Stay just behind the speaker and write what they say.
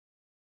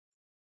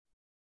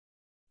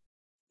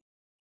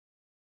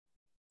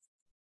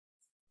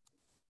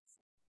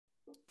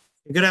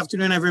Good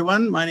afternoon,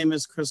 everyone. My name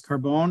is Chris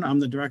Carbone. I'm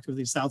the director of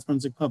the South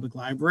Brunswick Public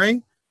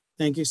Library.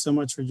 Thank you so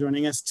much for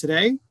joining us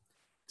today.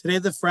 Today,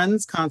 the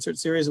Friends concert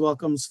series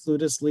welcomes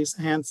flutist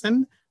Lisa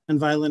Hansen and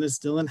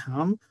violinist Dylan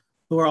Hamme,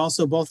 who are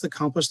also both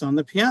accomplished on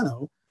the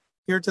piano,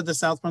 here to the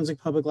South Brunswick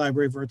Public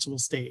Library virtual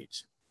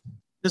stage.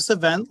 This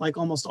event, like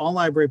almost all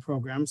library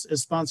programs,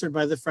 is sponsored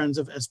by the Friends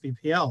of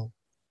SBPL.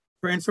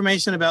 For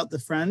information about the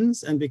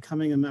Friends and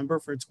becoming a member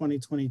for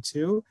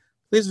 2022,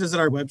 please visit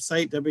our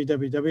website,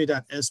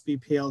 www.sbpl.info,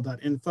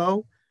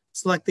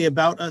 select the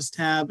About Us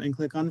tab and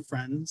click on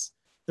Friends.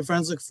 The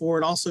Friends look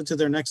forward also to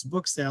their next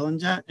book sale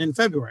in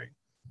February.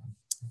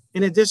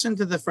 In addition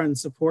to the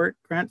Friends support,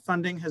 grant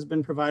funding has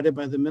been provided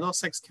by the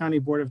Middlesex County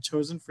Board of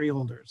Chosen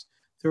Freeholders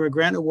through a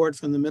grant award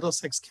from the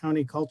Middlesex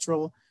County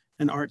Cultural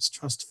and Arts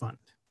Trust Fund.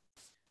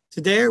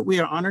 Today, we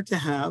are honored to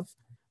have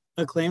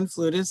acclaimed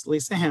flutist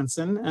Lisa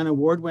Hansen and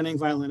award-winning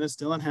violinist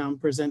Dylan Hamme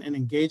present an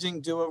engaging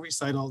duo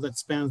recital that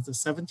spans the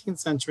 17th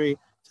century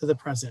to the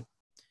present.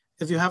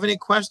 If you have any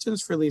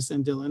questions for Lisa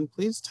and Dylan,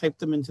 please type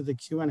them into the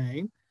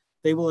Q&A.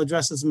 They will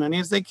address as many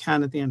as they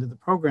can at the end of the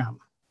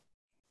program.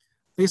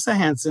 Lisa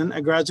Hansen,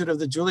 a graduate of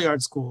the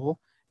Juilliard School,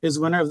 is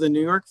winner of the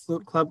New York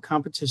Flute Club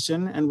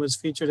competition and was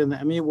featured in the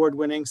Emmy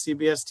Award-winning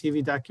CBS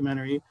TV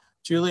documentary,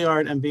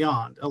 Juilliard and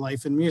Beyond, A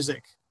Life in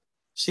Music.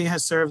 She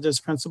has served as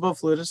principal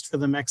flutist for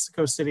the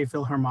Mexico City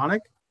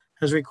Philharmonic,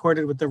 has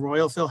recorded with the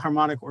Royal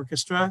Philharmonic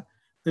Orchestra,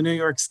 the New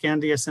York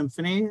Scandia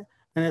Symphony,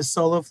 and is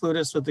solo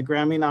flutist with the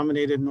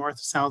Grammy-nominated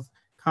North-South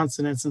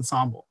Consonance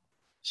Ensemble.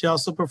 She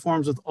also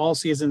performs with All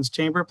Seasons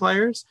Chamber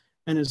Players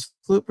and is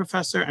flute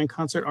professor and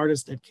concert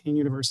artist at Kean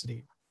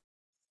University.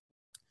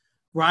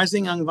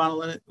 Rising young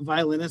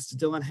violinist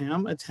Dylan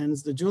Hamme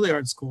attends the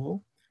Juilliard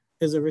School,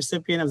 is a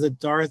recipient of the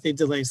Dorothy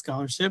DeLay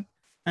Scholarship,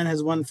 and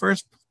has won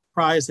first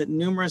prize at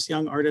numerous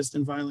young artist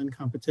and violin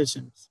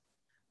competitions.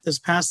 This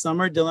past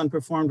summer, Dylan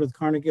performed with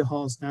Carnegie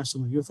Hall's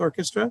National Youth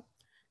Orchestra.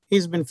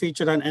 He's been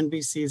featured on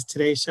NBC's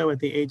Today Show at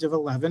the age of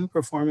 11,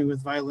 performing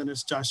with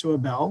violinist Joshua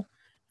Bell,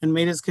 and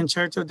made his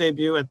concerto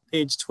debut at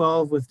age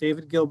 12 with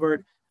David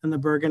Gilbert and the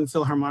Bergen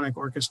Philharmonic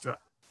Orchestra.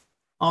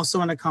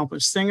 Also an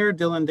accomplished singer,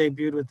 Dylan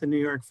debuted with the New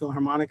York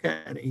Philharmonica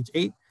at age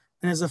 8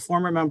 and is a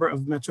former member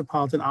of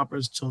Metropolitan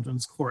Opera's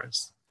Children's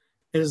Chorus.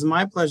 It is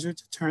my pleasure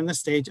to turn the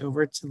stage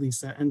over to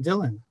Lisa and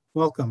Dylan.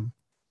 Welcome.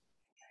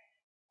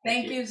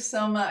 Thank you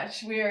so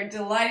much. We are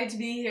delighted to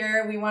be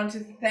here. We want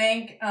to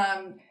thank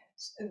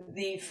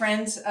the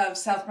Friends of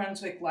South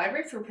Brunswick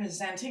Library for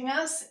presenting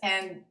us,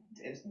 and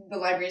the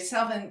library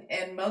itself,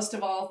 and most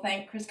of all,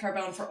 thank Chris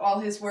Carbone for all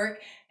his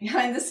work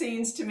behind the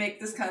scenes to make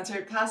this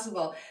concert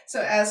possible.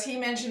 So as he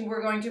mentioned,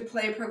 we're going to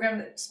play a program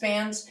that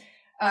spans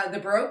the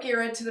Baroque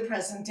era to the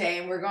present day,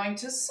 and we're going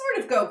to sort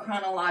of go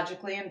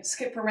chronologically and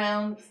skip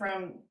around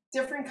from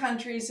different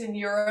countries in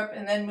Europe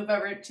and then move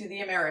over to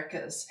the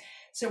Americas.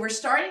 So we're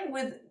starting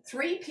with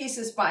 3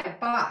 pieces by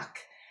Bach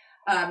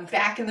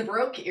back in the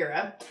Baroque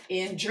era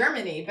in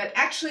Germany, but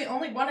actually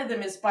only one of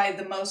them is by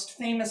the most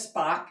famous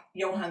Bach,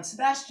 Johann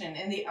Sebastian,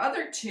 and the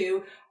other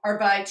 2 are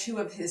by 2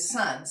 of his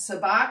sons. So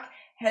Bach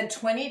had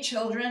 20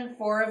 children,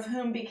 4 of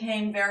whom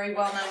became very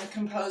well-known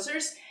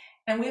composers,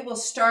 and we will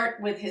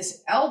start with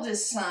his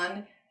eldest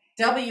son,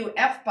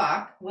 W.F.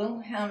 Bach,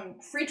 Wilhelm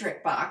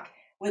Friedrich Bach,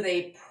 with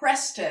a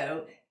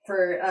Presto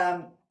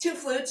for 2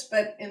 flutes,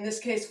 but in this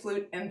case,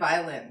 flute and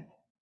violin.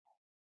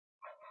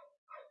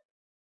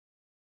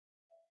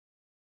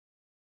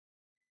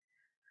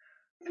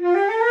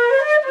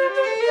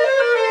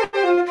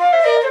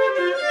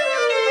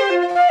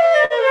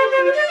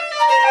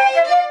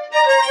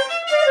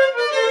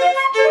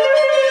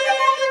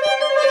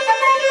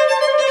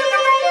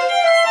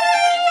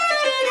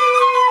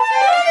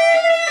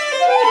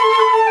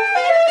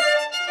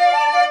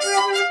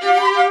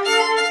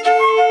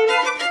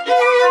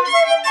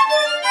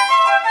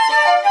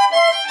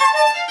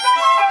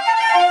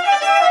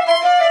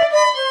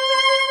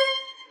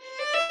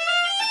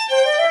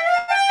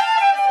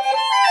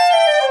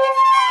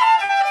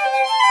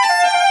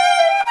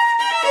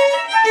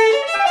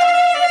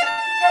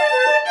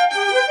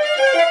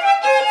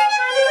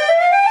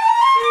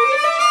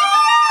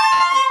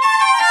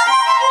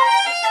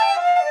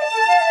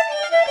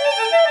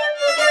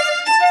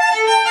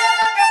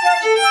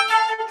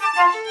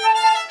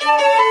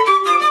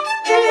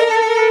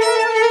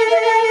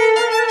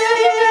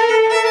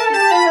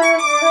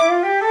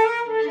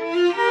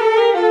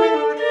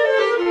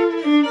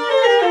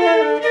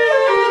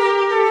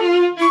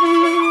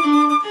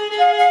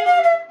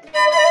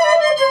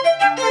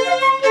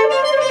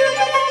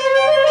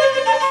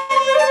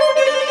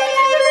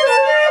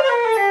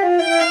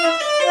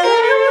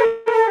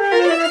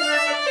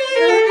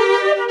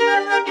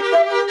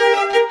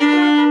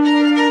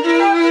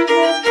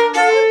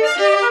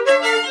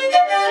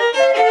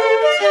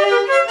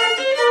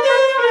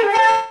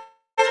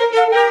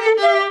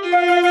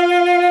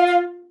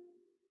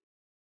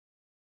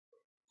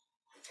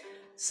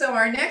 So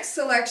our next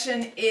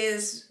selection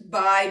is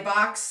by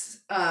Bach's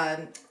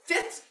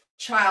 5th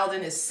child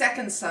and his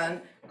 2nd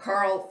son,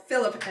 Carl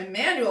Philipp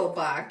Emanuel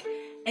Bach.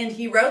 And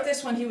he wrote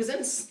this when he was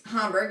in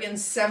Hamburg in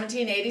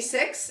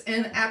 1786,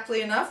 and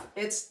aptly enough,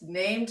 it's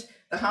named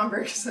the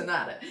Hamburg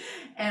Sonata.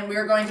 And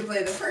we're going to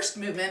play the first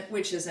movement,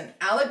 which is an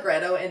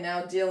Allegretto, and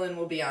now Dylan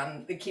will be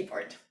on the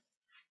keyboard.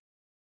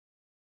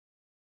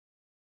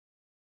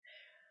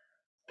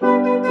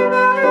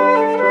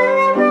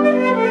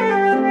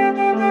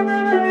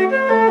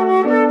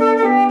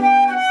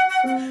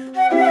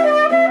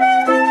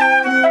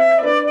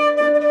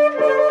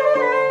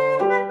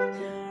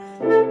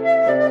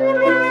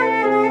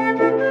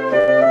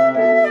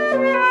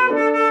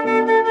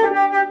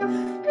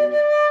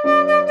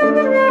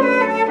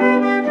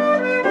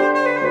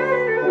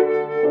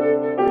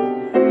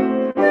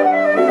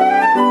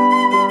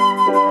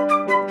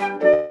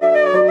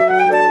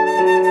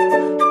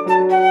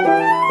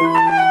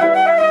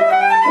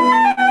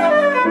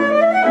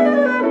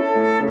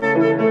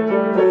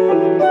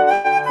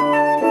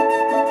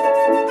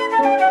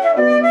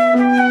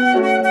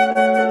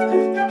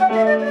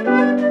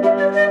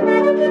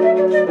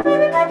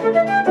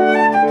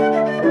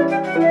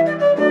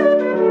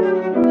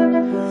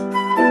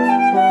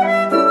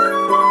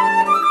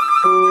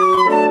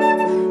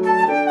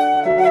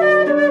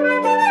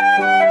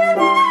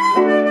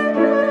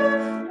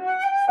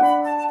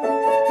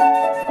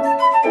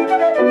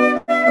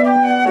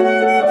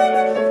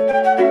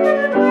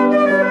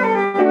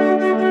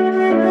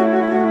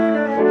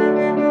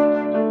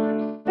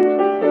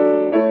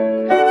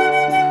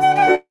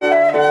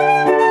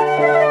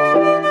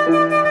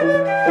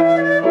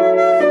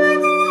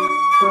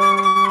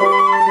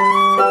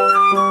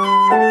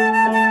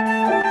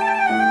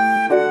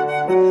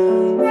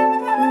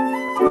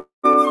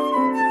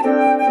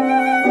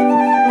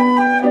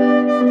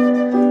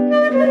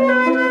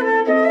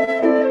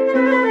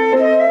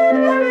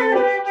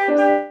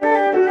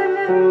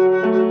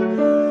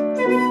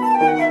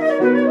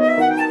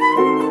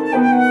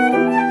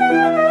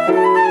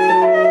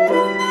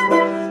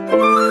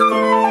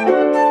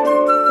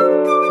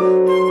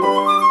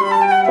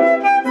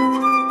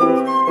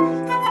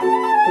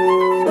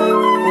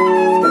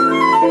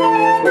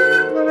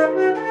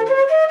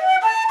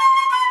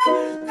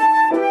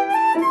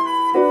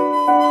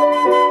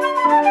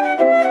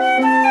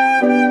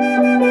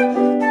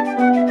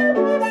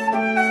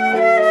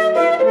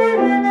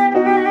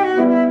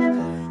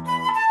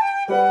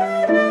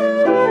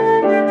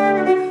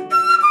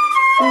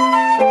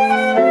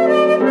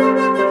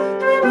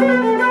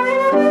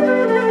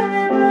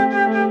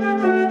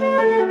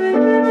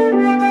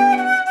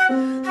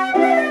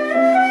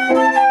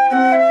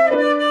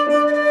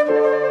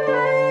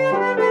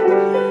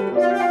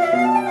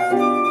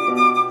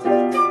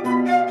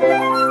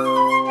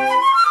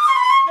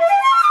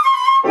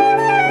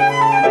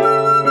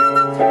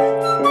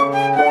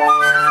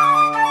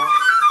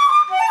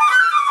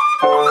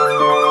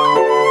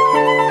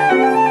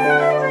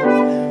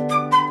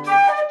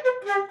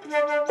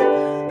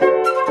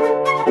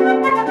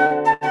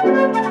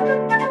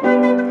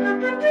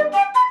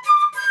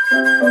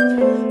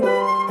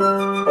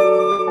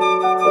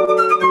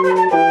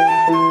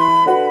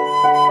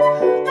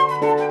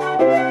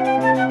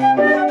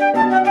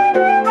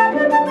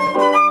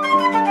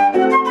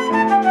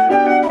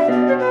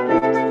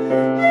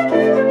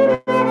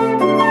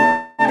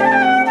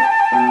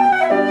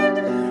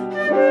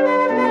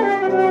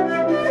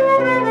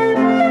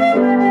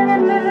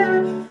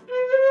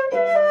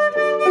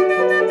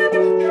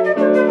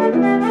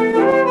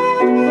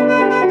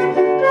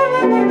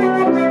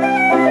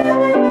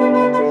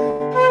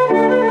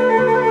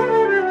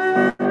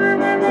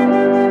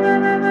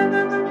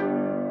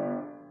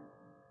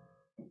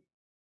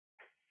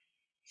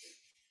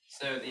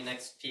 So the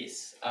next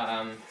piece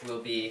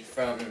will be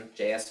from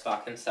J.S.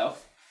 Bach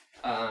himself.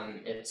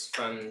 It's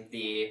from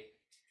the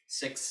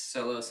 6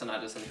 solo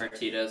sonatas and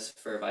partitas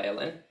for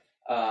violin.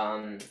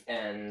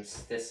 And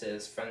this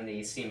is from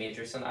the C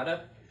major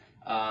sonata.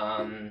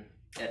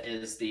 It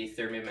is the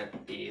third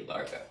movement, the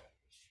Largo.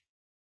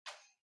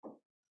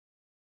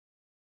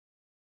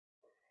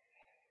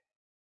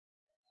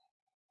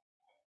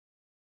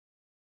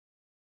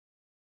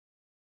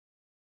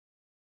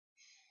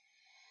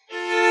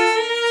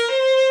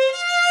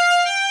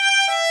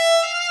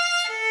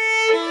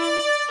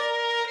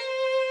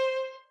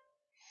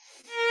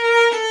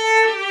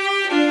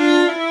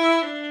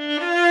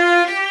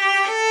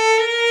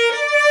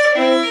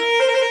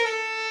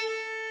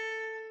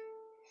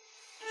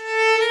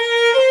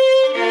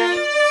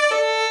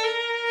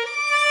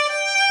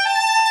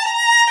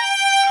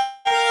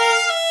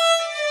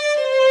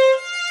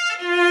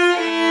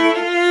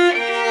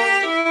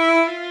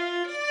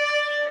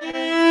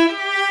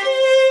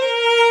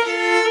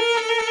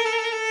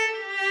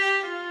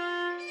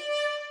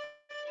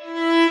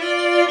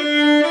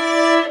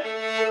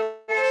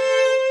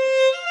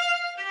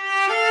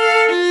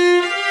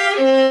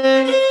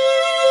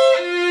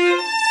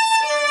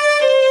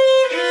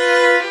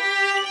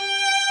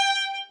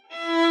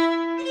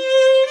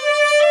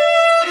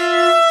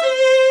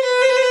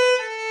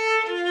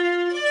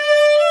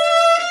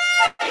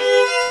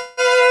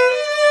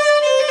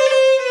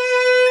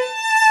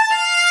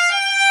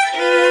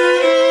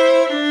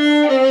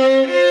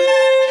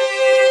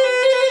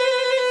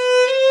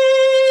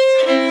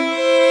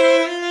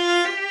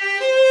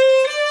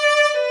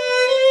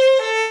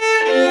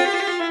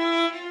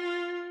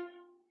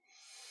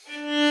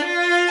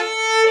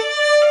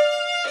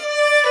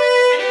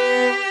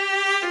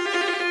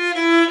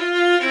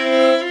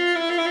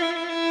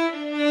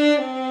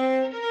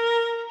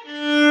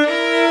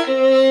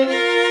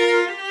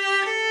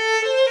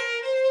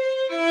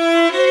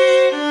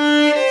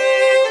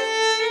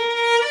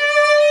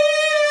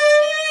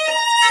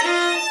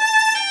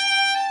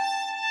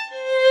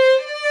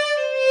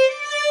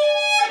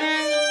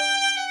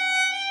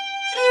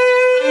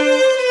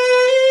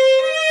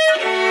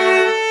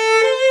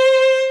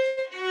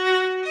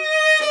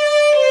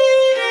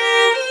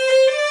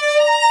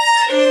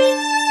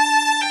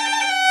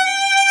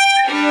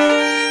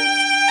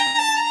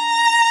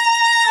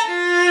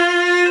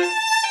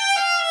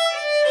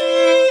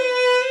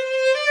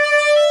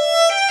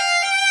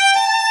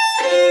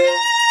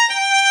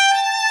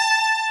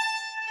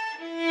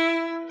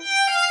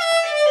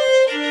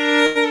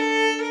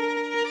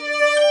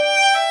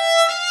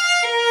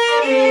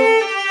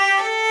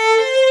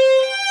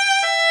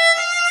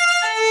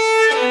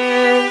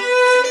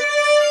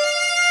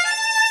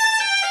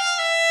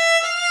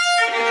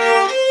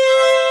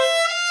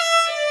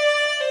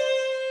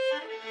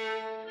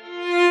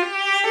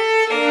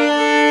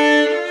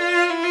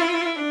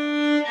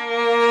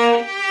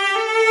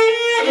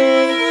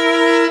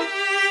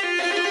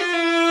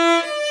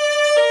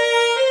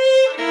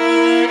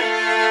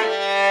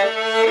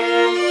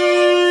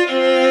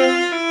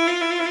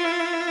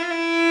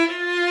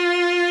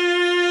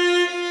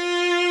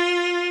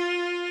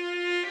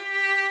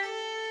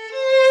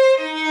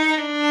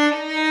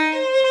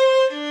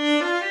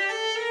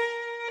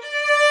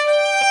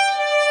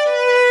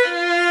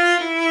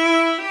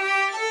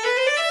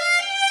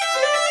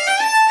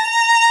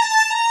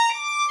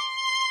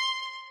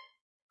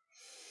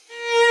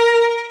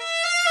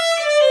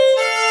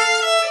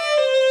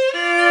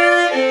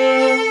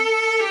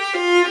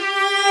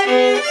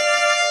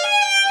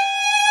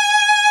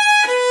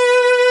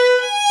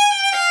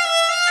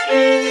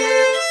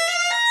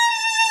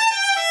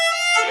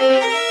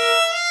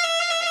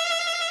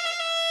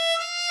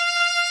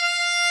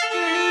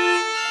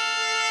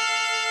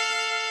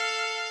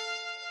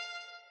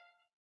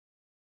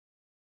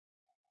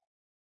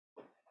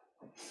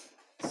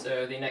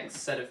 So the next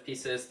set of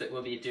pieces that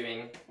we'll be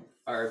doing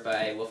are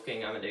by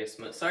Wolfgang Amadeus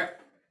Mozart,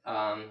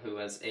 who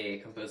was a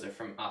composer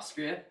from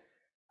Austria.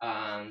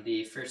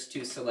 The first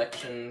two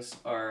selections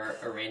are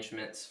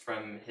arrangements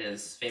from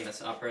his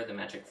famous opera, The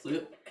Magic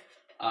Flute.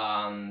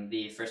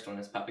 The first one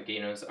is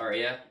Papageno's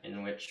aria,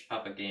 in which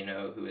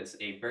Papageno, who is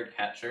a bird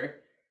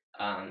catcher,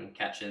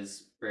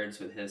 catches birds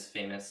with his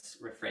famous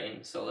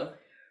refrain solo.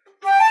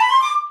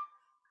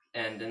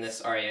 And in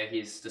this aria,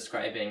 he's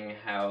describing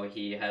how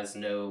he has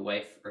no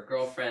wife or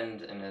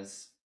girlfriend and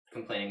is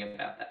complaining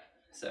about that.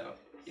 So,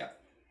 yeah.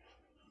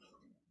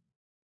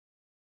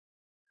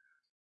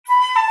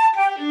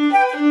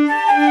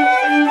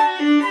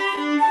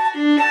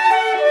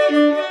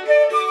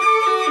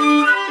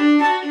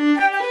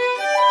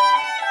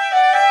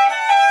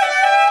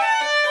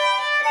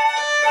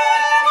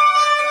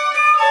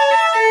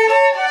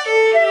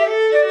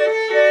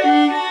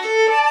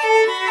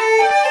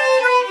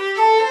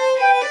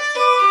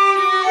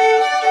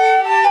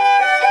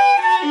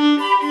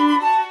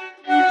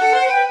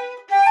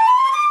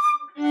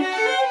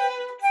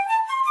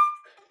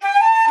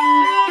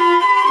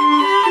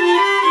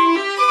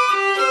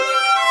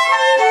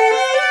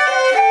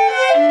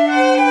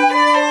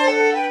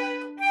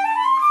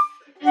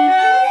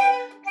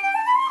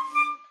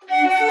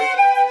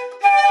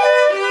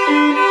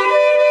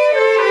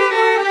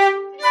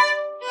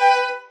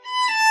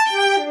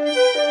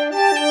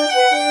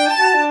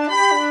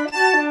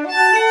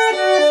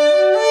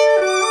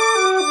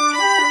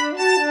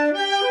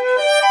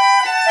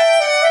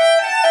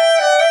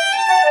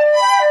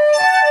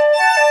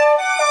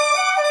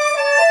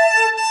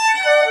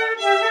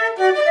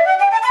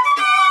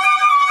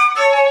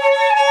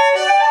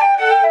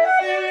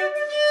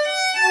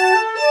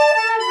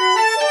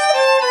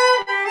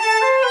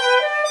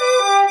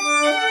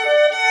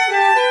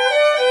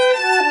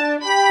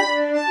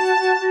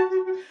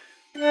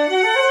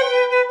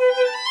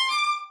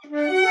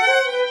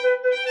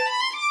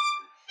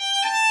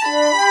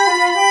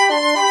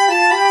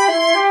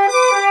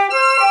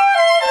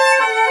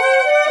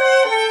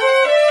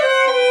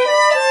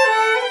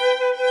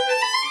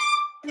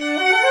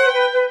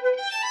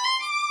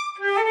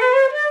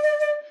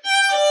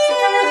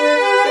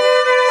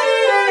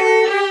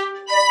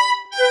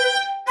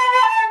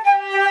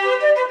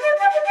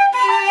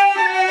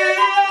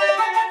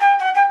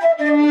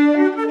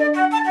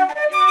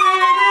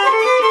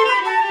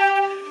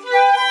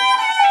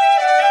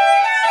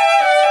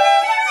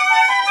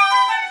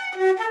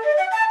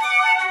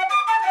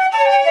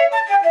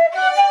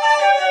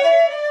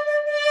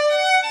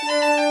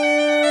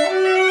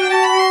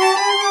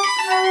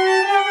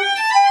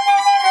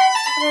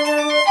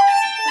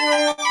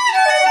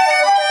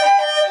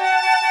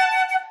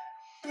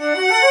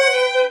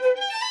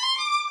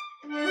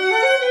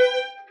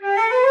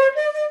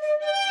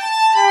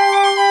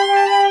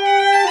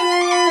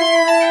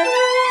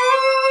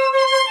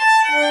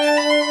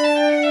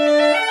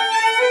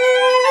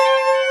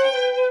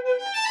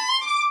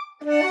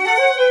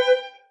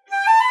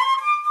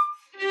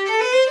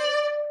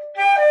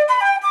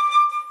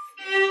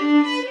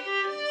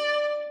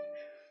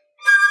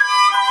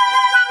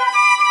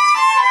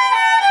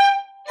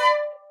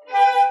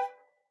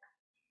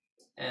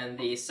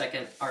 The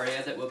second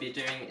aria that we'll be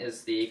doing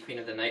is the Queen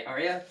of the Night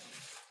aria.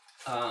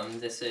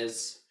 This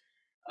is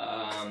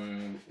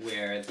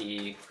where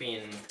the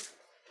queen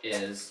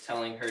is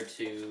telling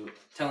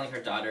her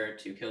daughter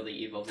to kill the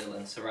evil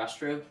villain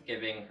Sarastro,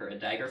 giving her a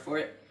dagger for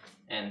it,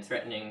 and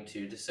threatening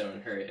to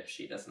disown her if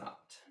she does not.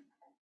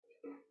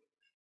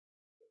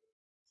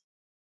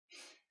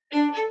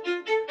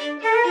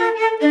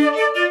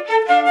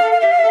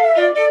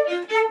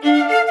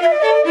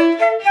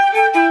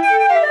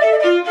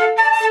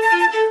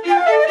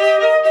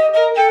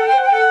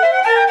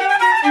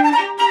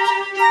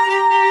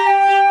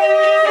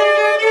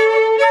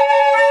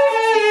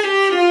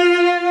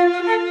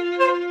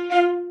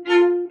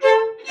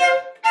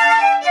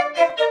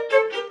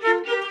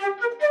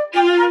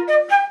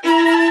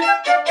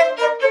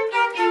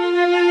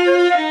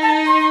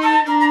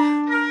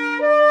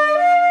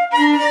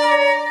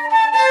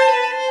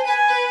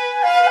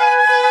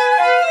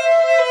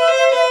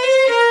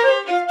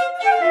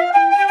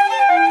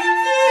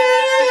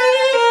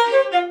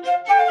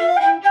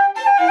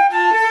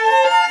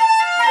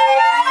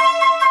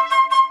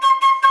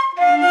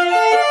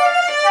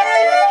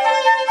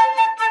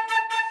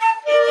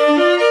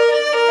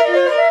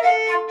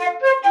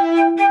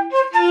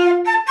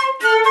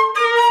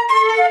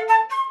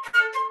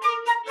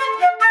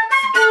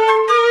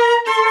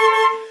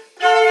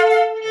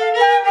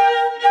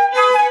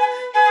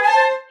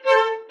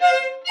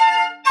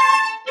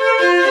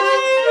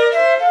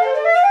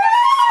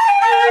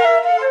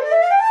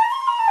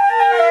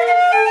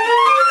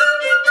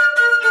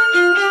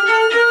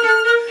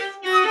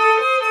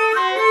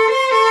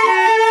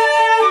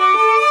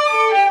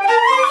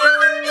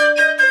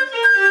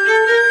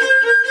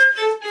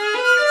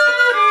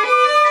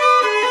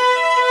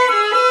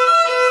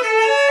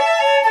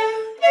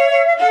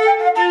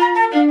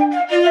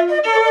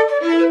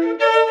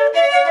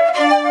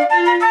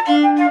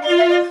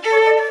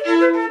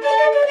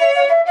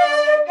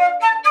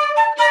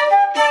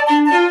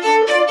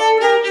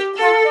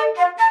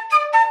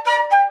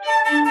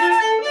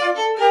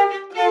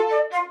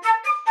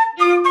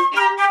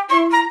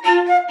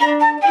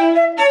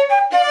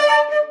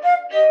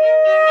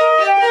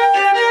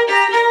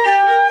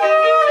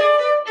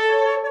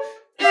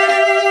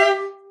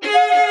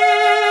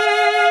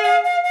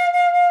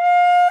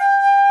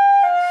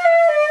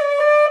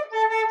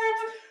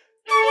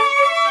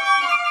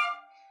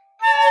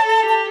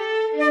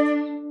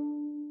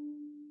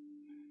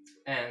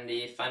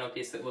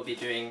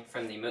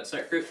 from the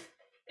Mozart group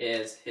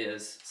is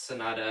his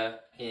Sonata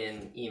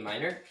in E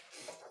minor.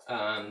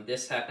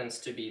 This happens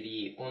to be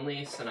the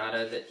only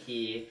sonata that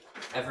he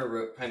ever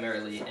wrote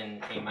primarily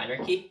in A minor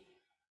key,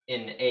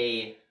 in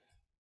a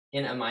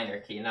minor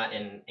key, not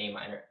in A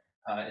minor.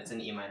 It's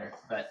in E minor,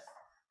 but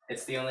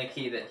it's the only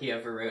key that he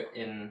ever wrote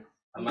in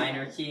a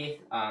minor key,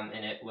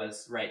 and it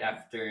was right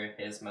after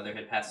his mother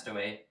had passed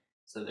away,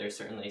 so there's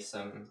certainly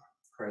some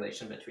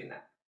correlation between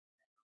that.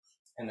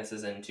 And this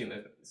is in 2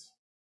 movements.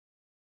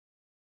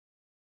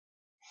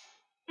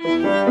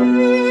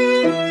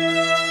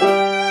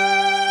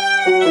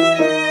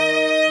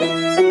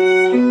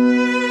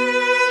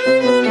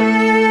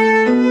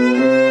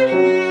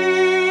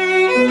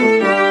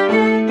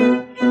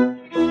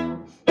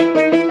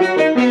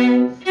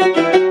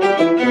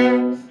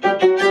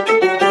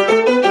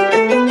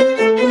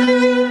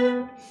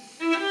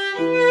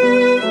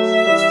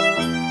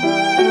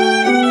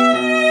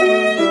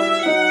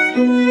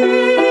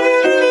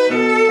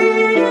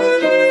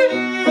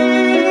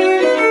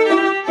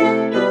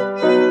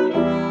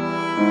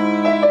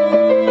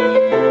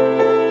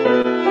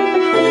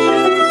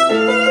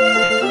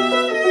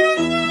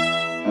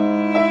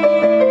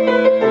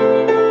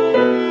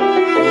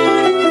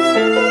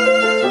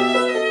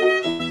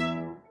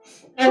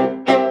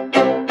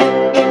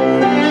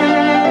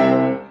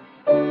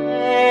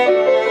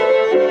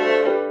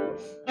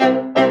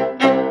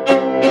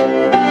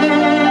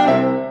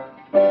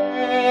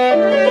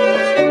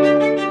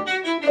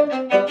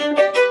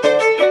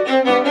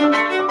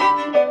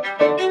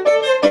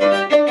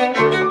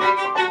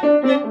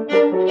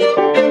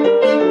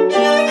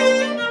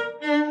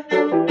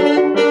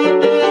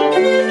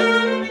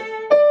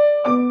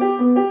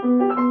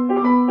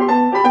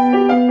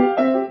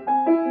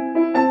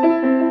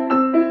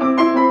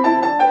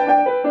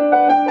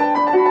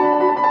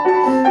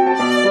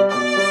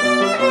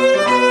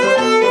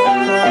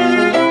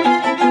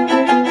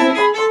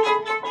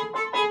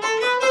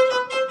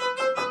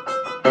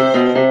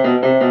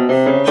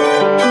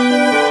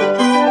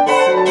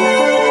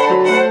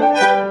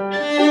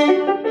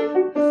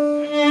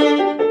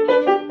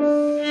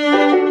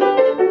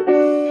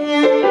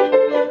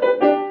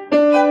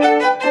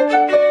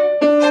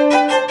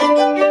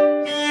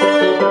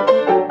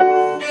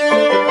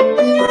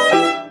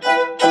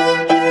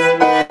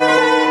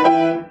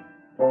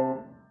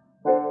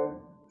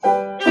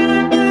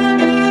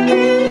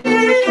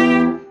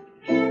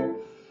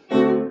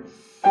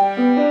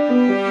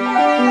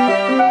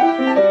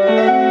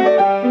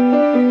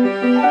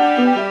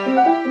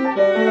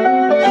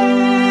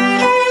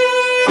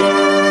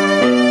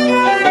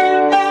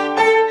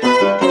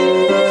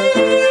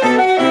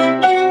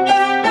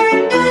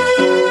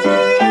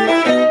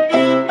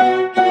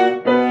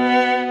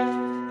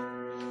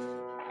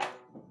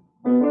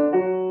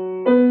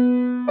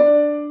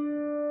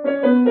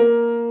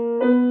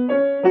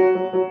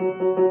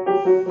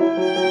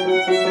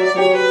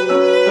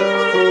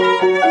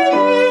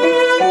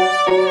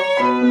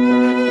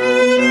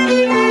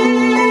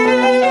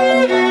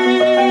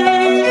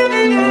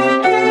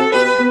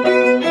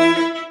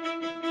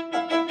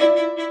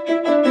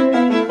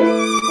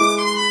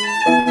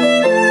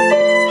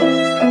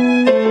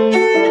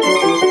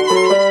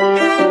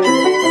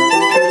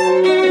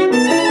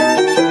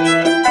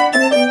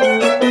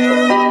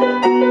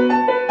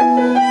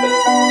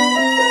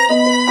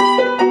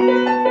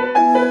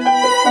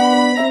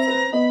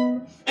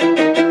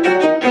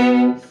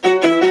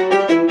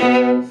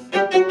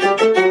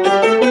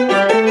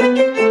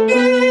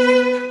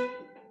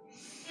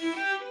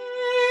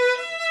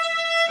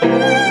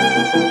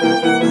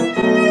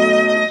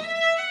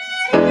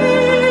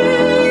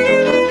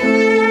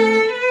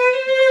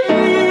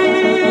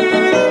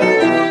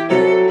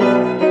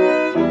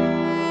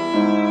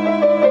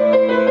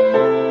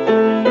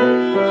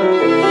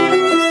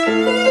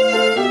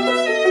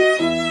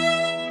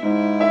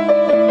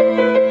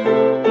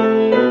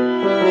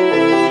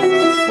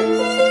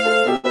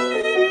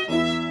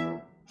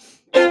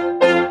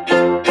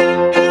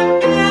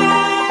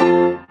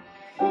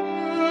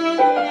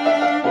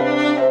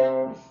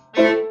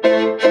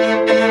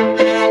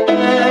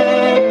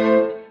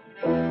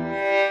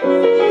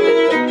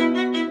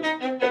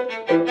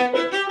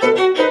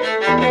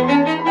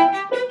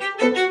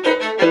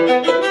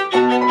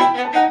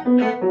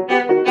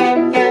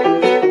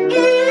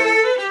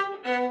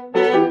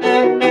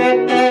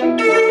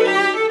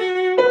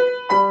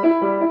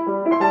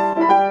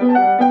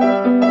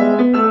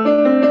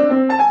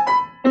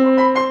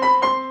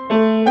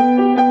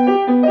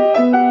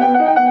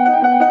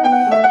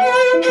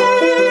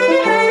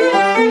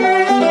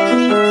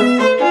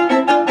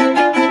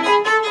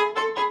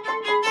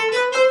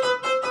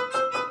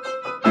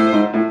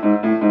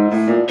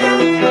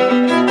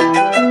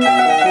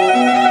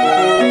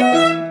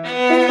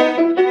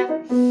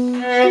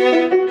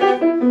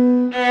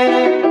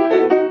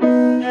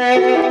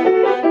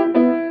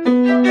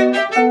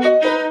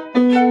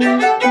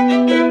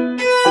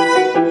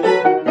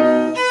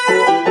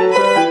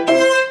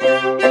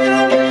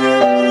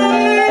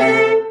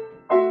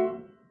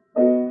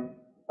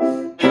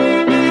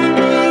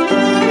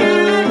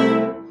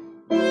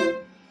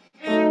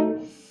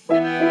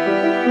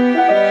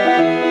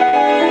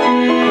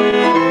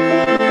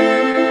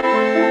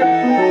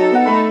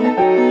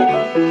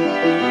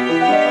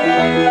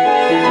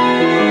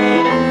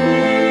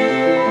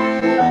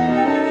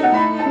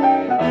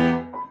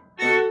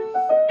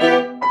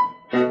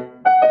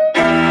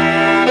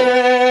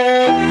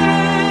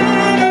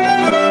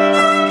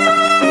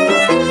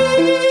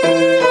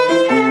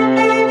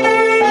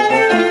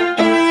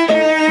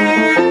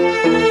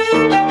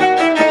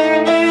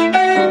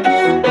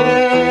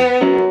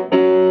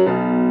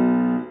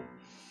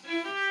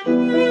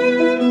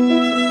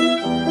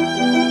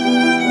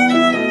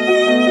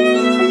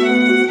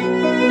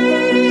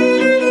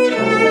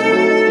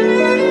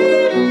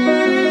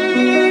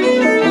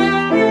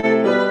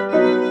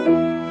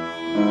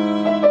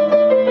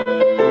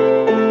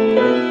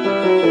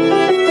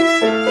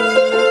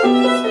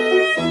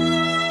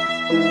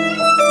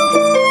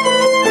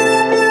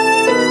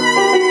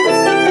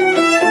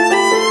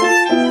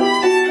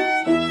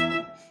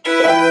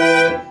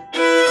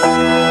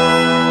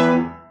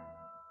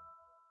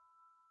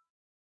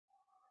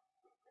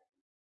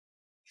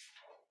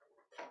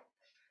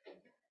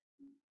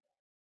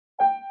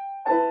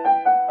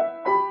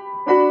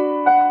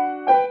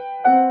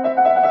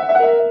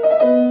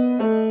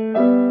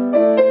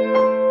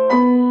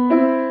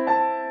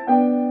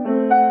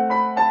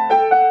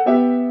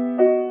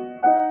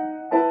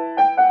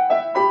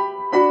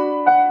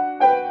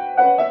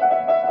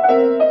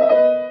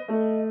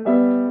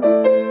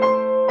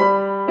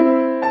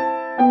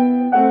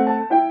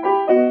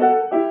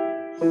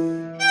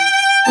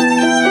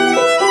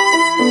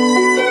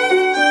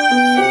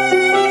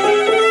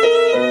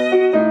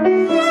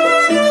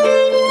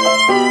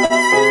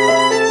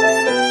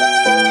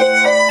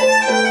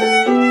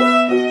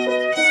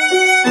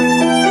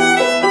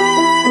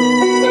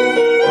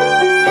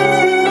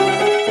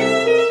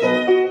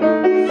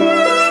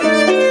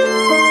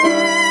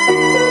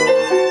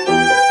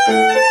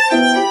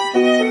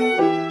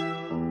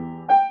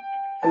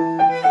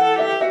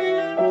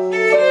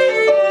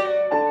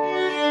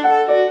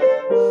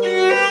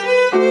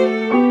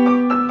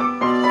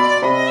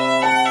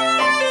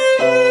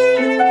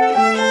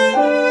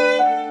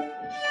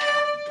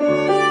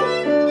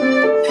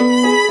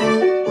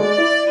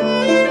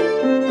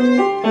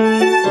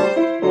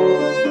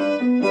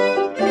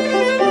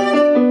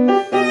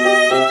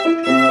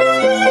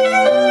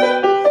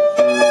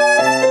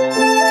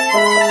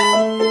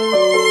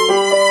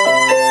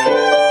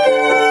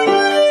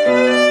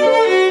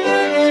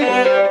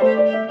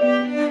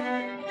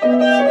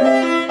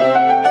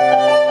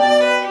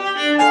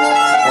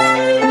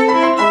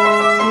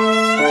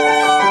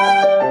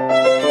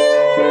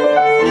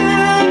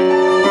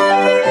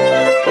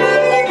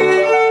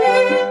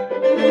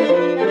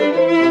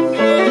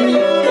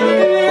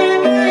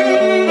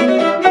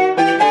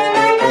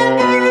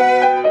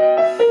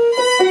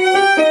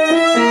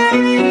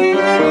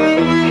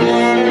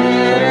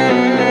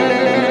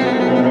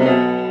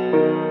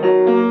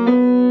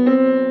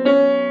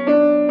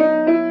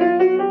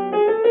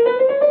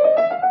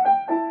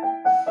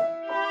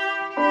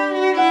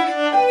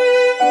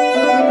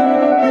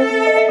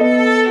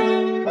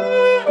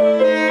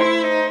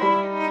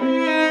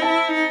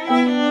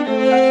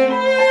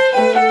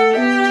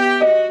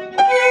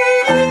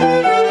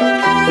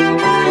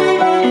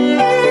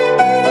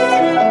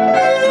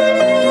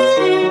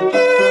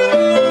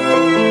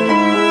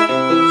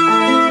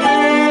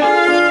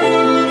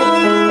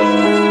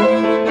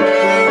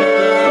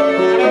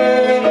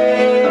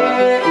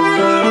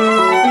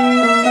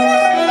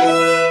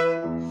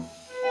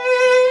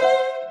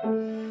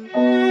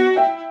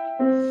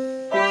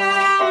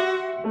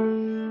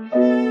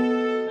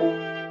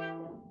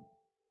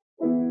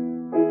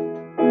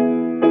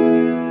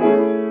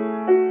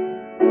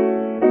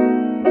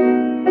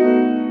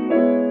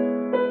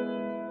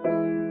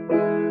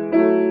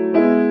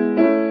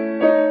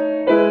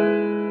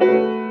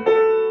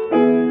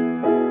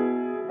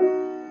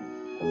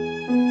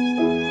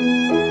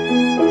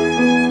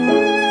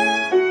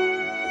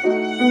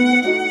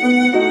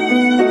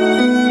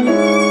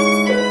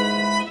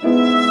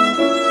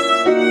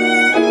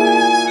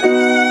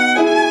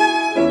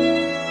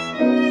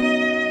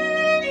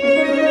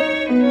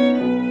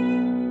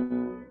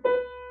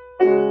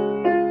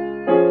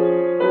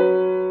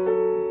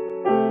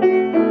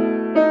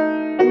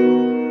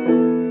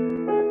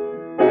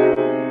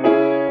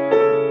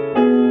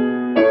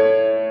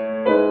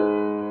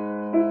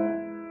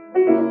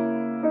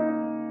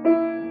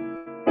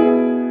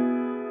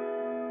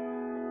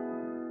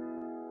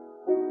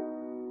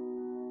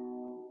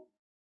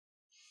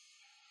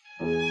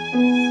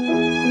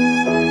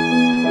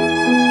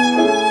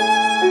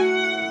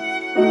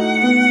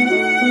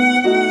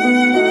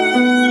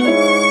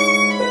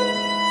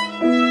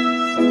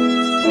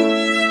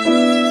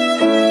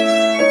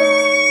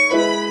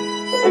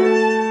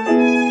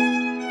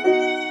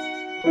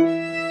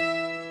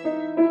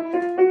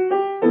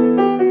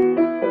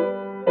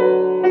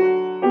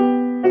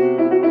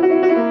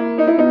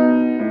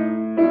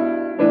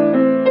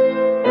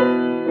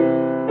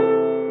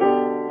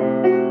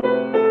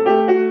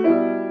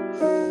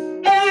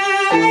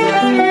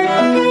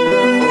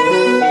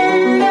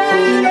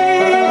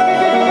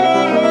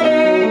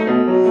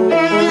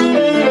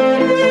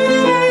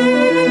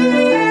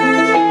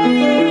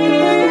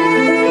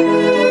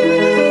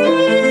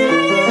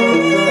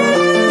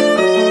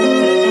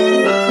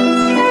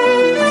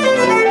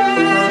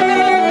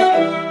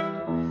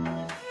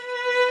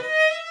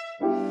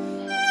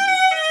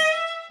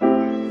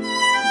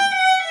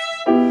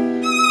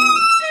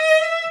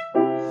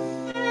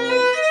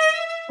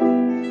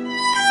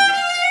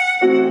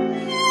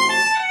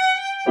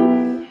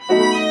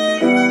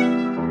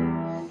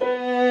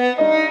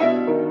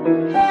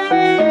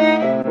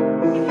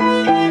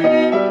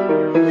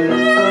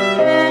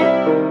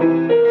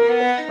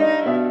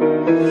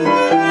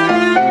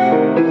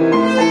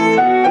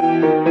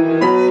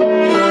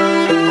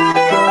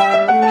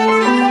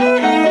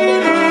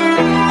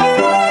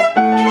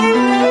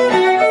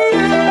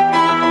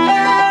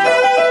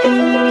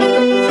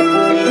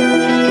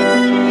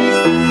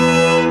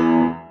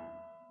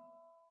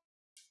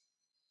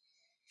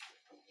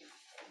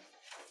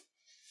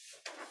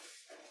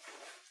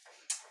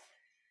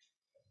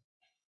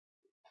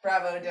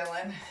 Bravo,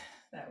 Dylan.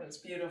 That was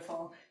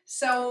beautiful.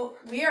 So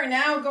we are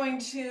now going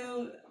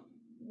to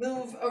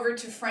move over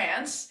to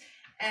France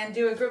and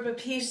do a group of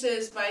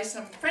pieces by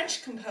some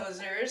French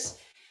composers.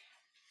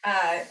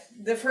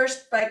 The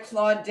first by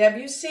Claude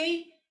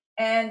Debussy,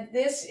 and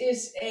this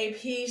is a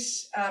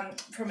piece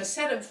from a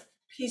set of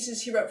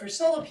pieces he wrote for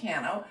solo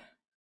piano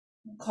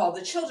called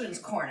The Children's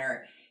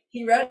Corner.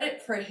 He wrote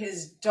it for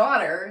his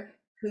daughter,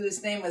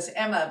 whose name was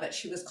Emma, but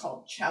she was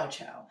called Chow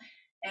Chow.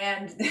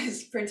 And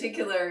this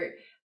particular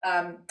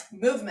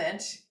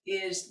movement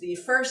is the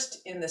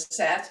first in the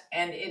set,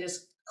 and it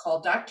is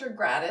called Dr.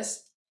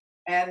 Gratis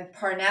and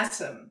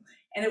Parnassum.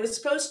 And it was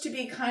supposed to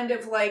be kind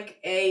of like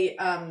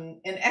an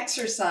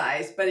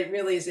exercise, but it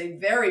really is a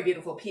very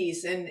beautiful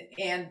piece.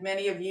 And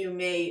many of you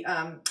may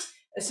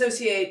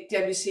associate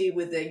Debussy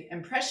with the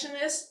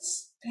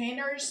Impressionists,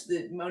 painters,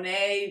 the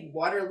Monet,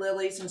 water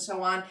lilies, and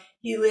so on.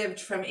 He lived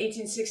from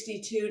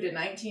 1862 to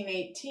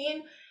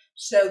 1918.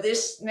 So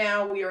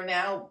we are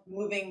now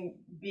moving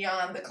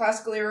beyond the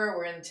classical era.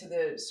 We're into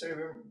the sort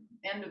of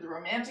end of the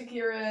Romantic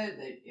era,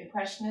 the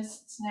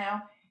Impressionists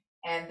now.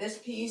 And this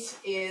piece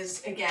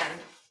is, again,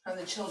 from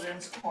the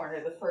Children's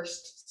Corner, the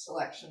first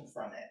selection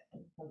from it,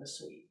 from the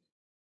suite.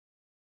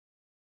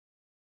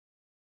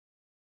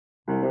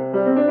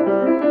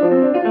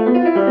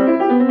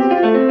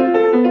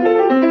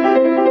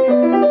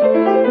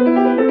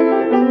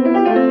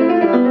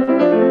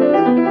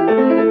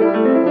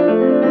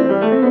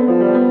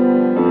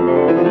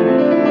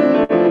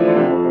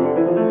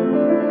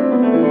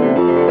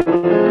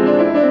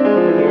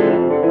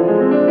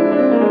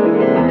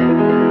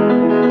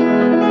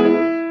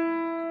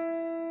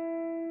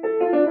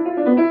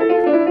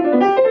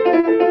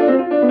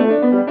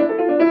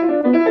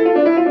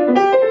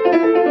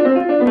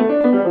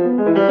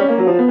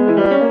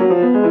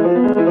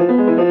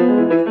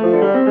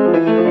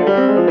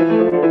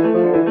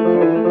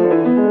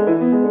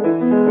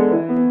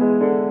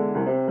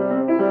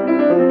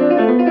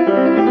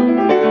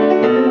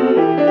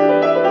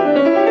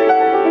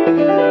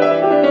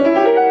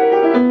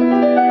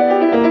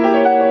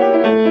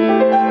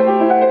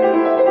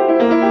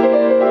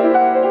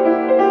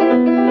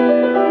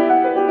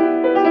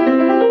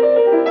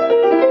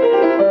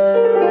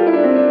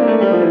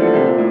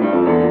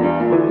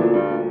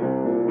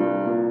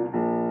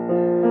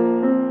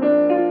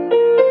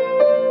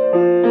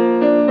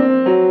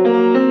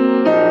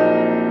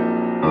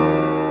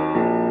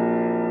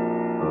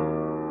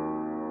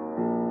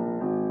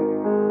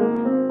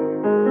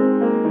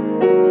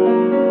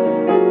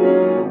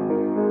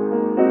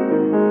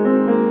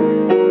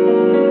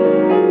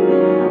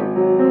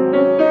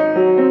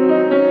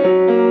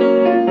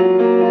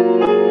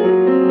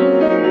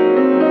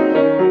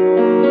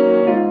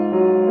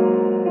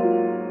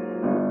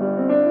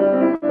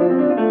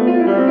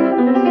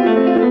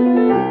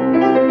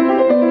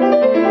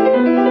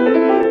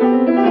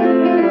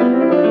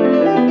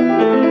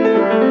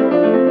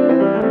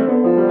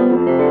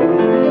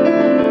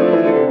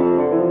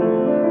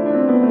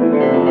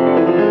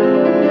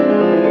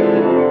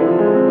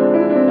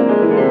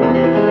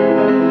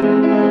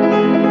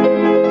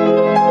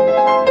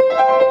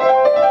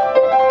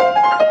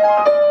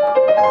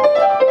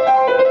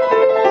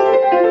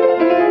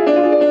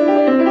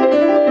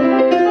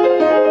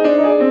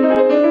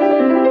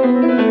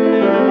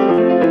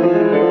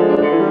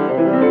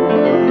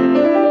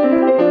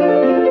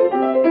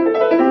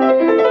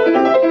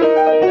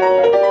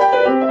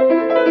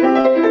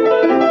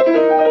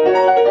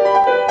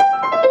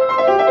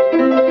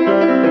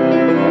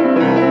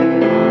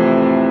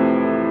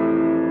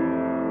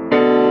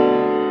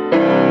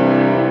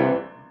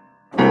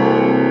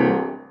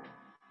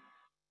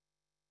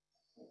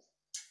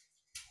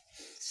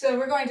 So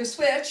we're going to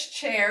switch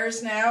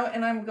chairs now,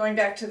 and I'm going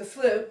back to the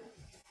flute.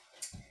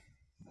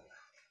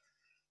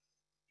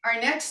 Our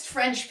next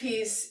French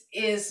piece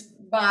is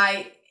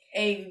by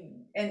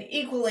an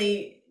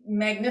equally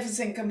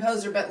magnificent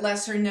composer, but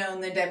lesser known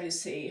than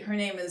Debussy. Her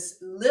name is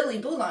Lily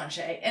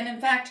Boulanger, and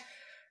in fact,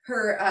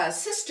 her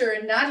sister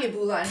Nadia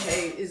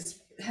Boulanger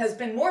has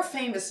been more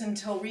famous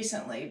until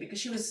recently because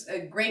she was a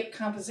great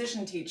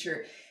composition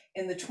teacher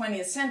in the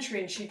 20th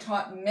century, and she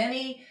taught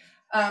many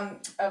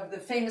of the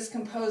famous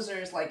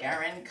composers like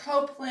Aaron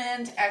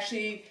Copland.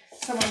 Actually,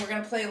 someone we're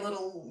going to play a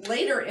little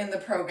later in the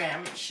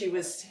program, she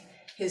was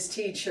his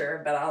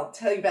teacher, but I'll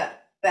tell you about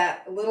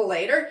that a little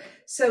later.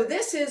 So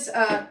this is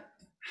a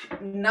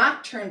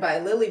nocturne by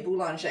Lily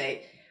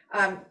Boulanger.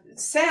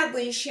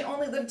 Sadly, she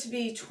only lived to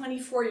be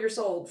 24 years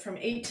old from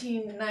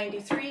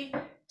 1893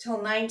 till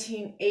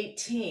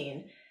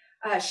 1918.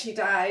 She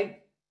died,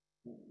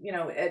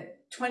 at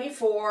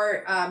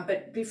 24,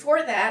 but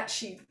before that,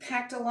 she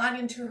packed a lot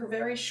into her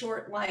very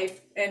short life,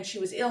 and she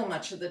was ill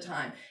much of the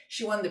time.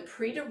 She won the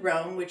Prix de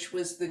Rome, which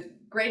was the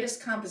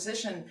greatest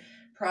composition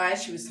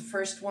prize. She was the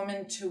first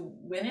woman to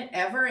win it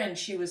ever, and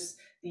she was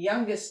the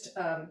youngest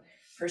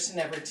person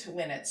ever to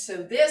win it. So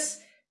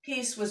this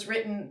piece was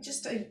written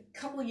just a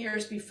couple of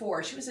years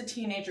before. She was a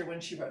teenager when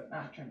she wrote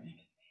Nocturne.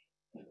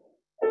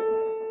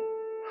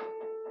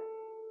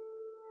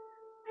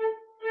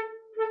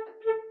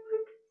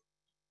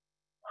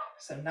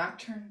 So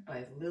Nocturne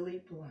by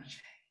Lily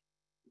Boulanger.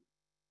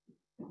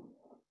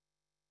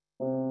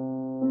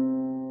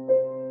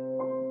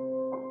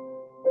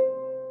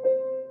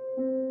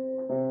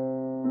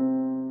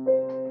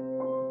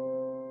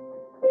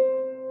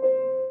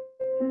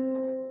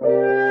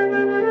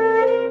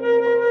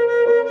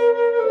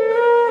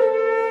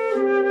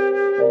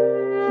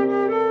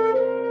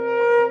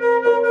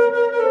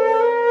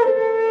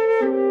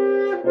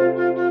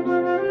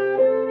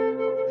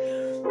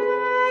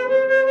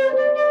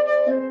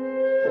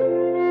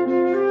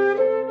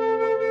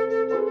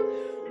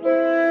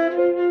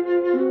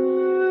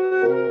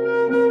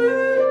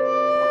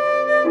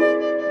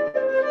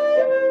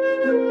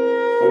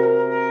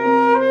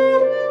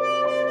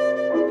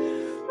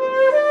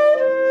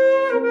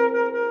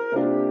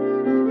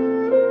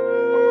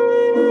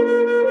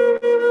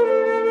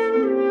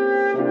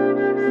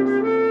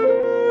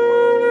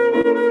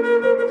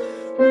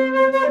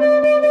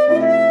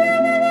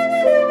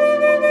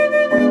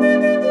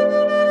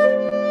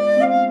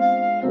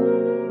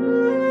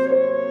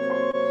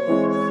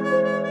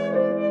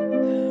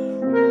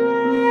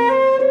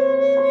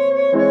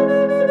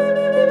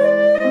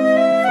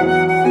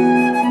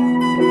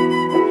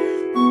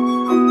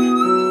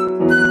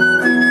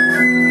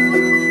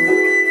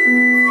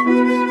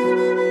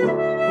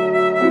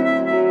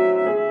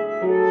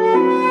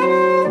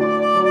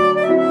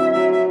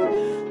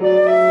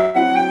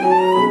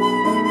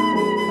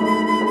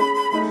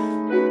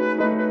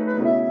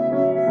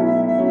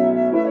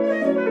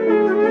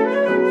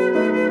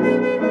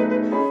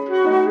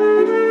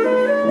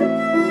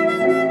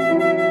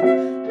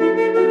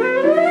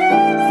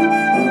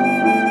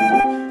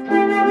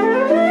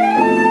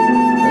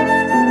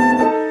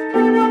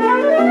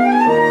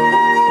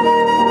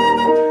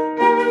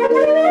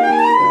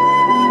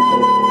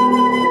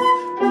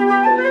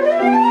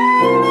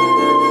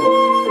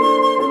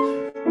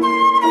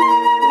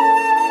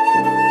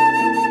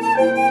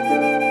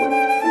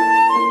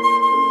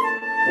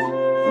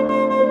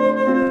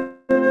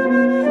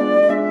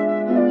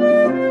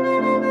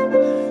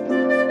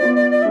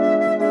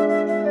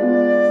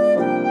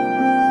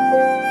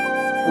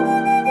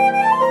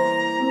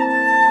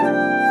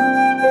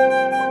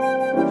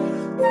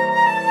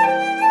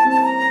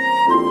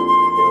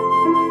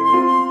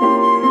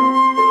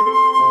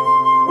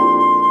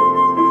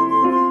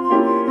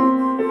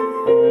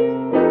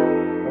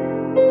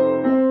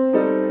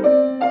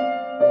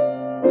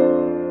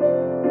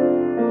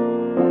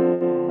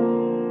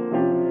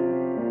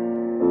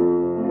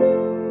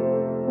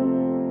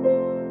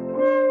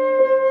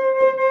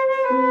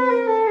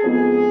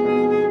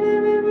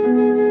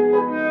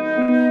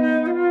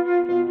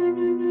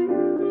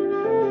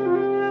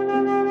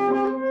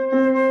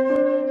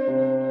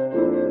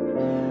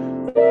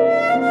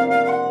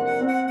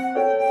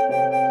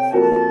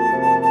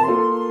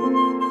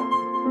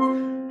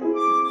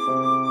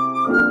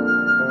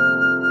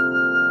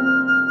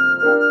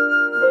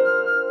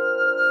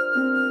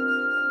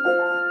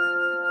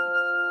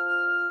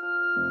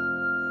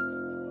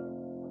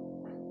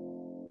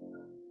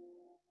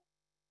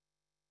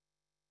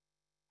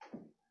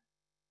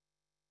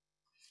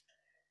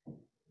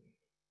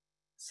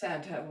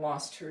 Sad to have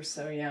lost her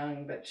so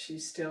young, but she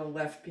still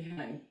left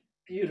behind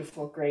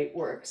beautiful, great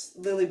works.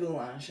 Lily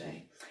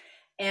Boulanger.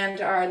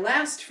 And our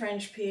last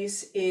French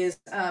piece is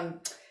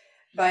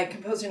by a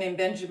composer named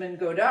Benjamin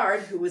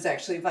Godard, who was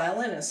actually a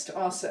violinist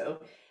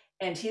also.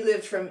 And he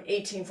lived from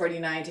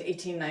 1849 to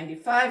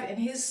 1895. And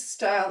his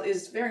style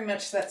is very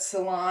much that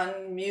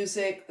salon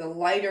music, the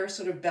lighter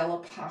sort of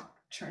Belle Epoque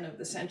turn of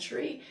the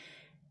century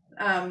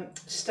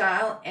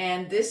style.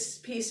 And this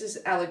piece is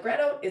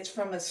Allegretto. It's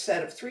from a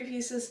set of 3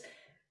 pieces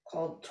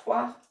called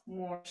Trois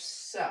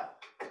Morceaux.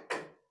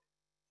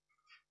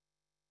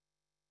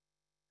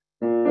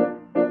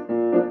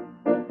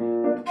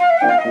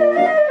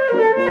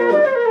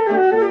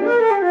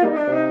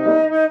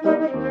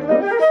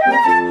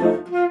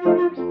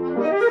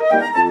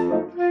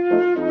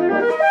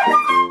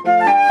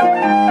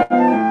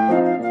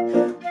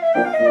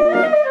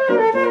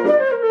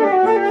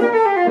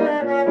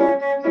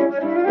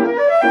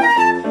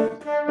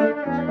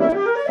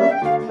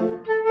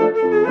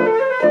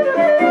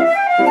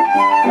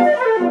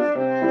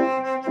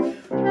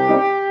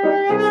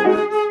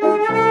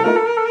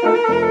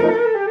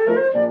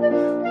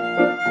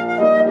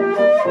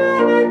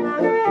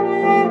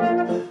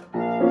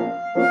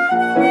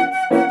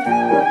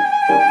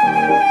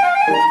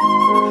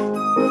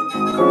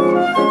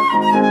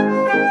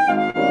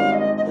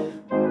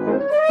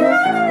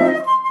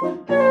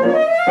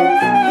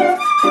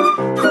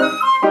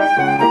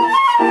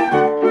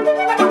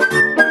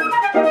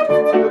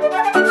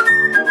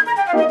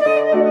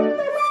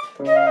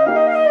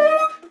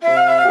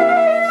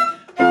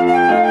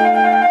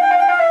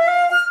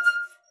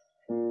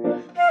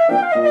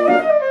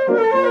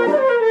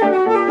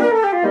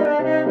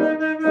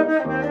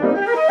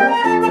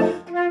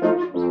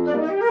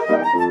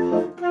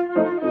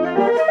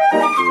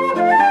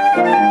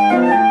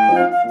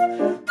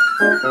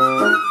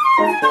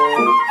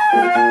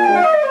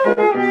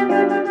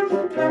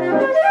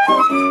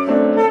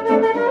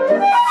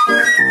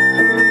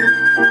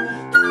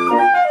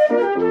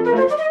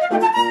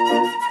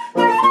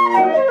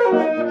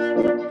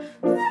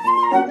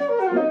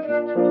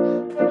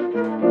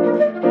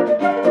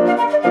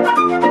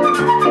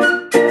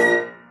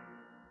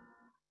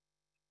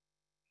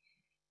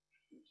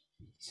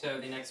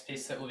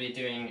 that we'll be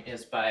doing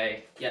is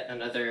by yet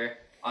another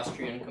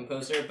Austrian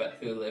composer, but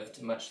who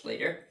lived much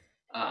later.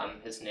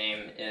 His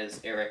name is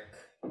Erich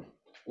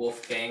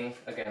Wolfgang,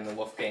 again the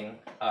Wolfgang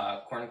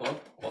Korngold,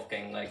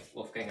 Wolfgang like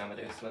Wolfgang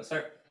Amadeus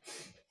Mozart.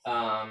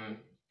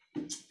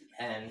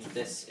 And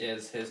this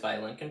is his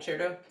violin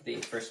concerto, the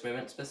first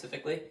movement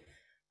specifically.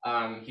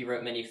 He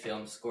wrote many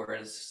film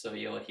scores, so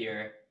you'll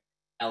hear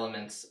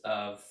elements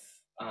of,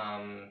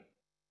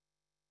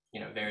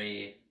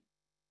 very,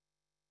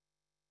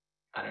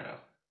 I don't know,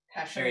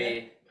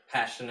 very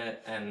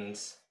passionate and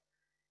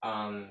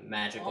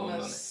magical almost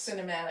moments.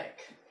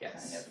 Cinematic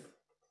Yes. kind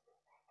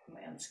of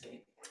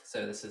landscape.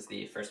 So this is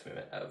the first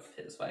movement of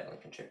his violin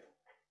concerto.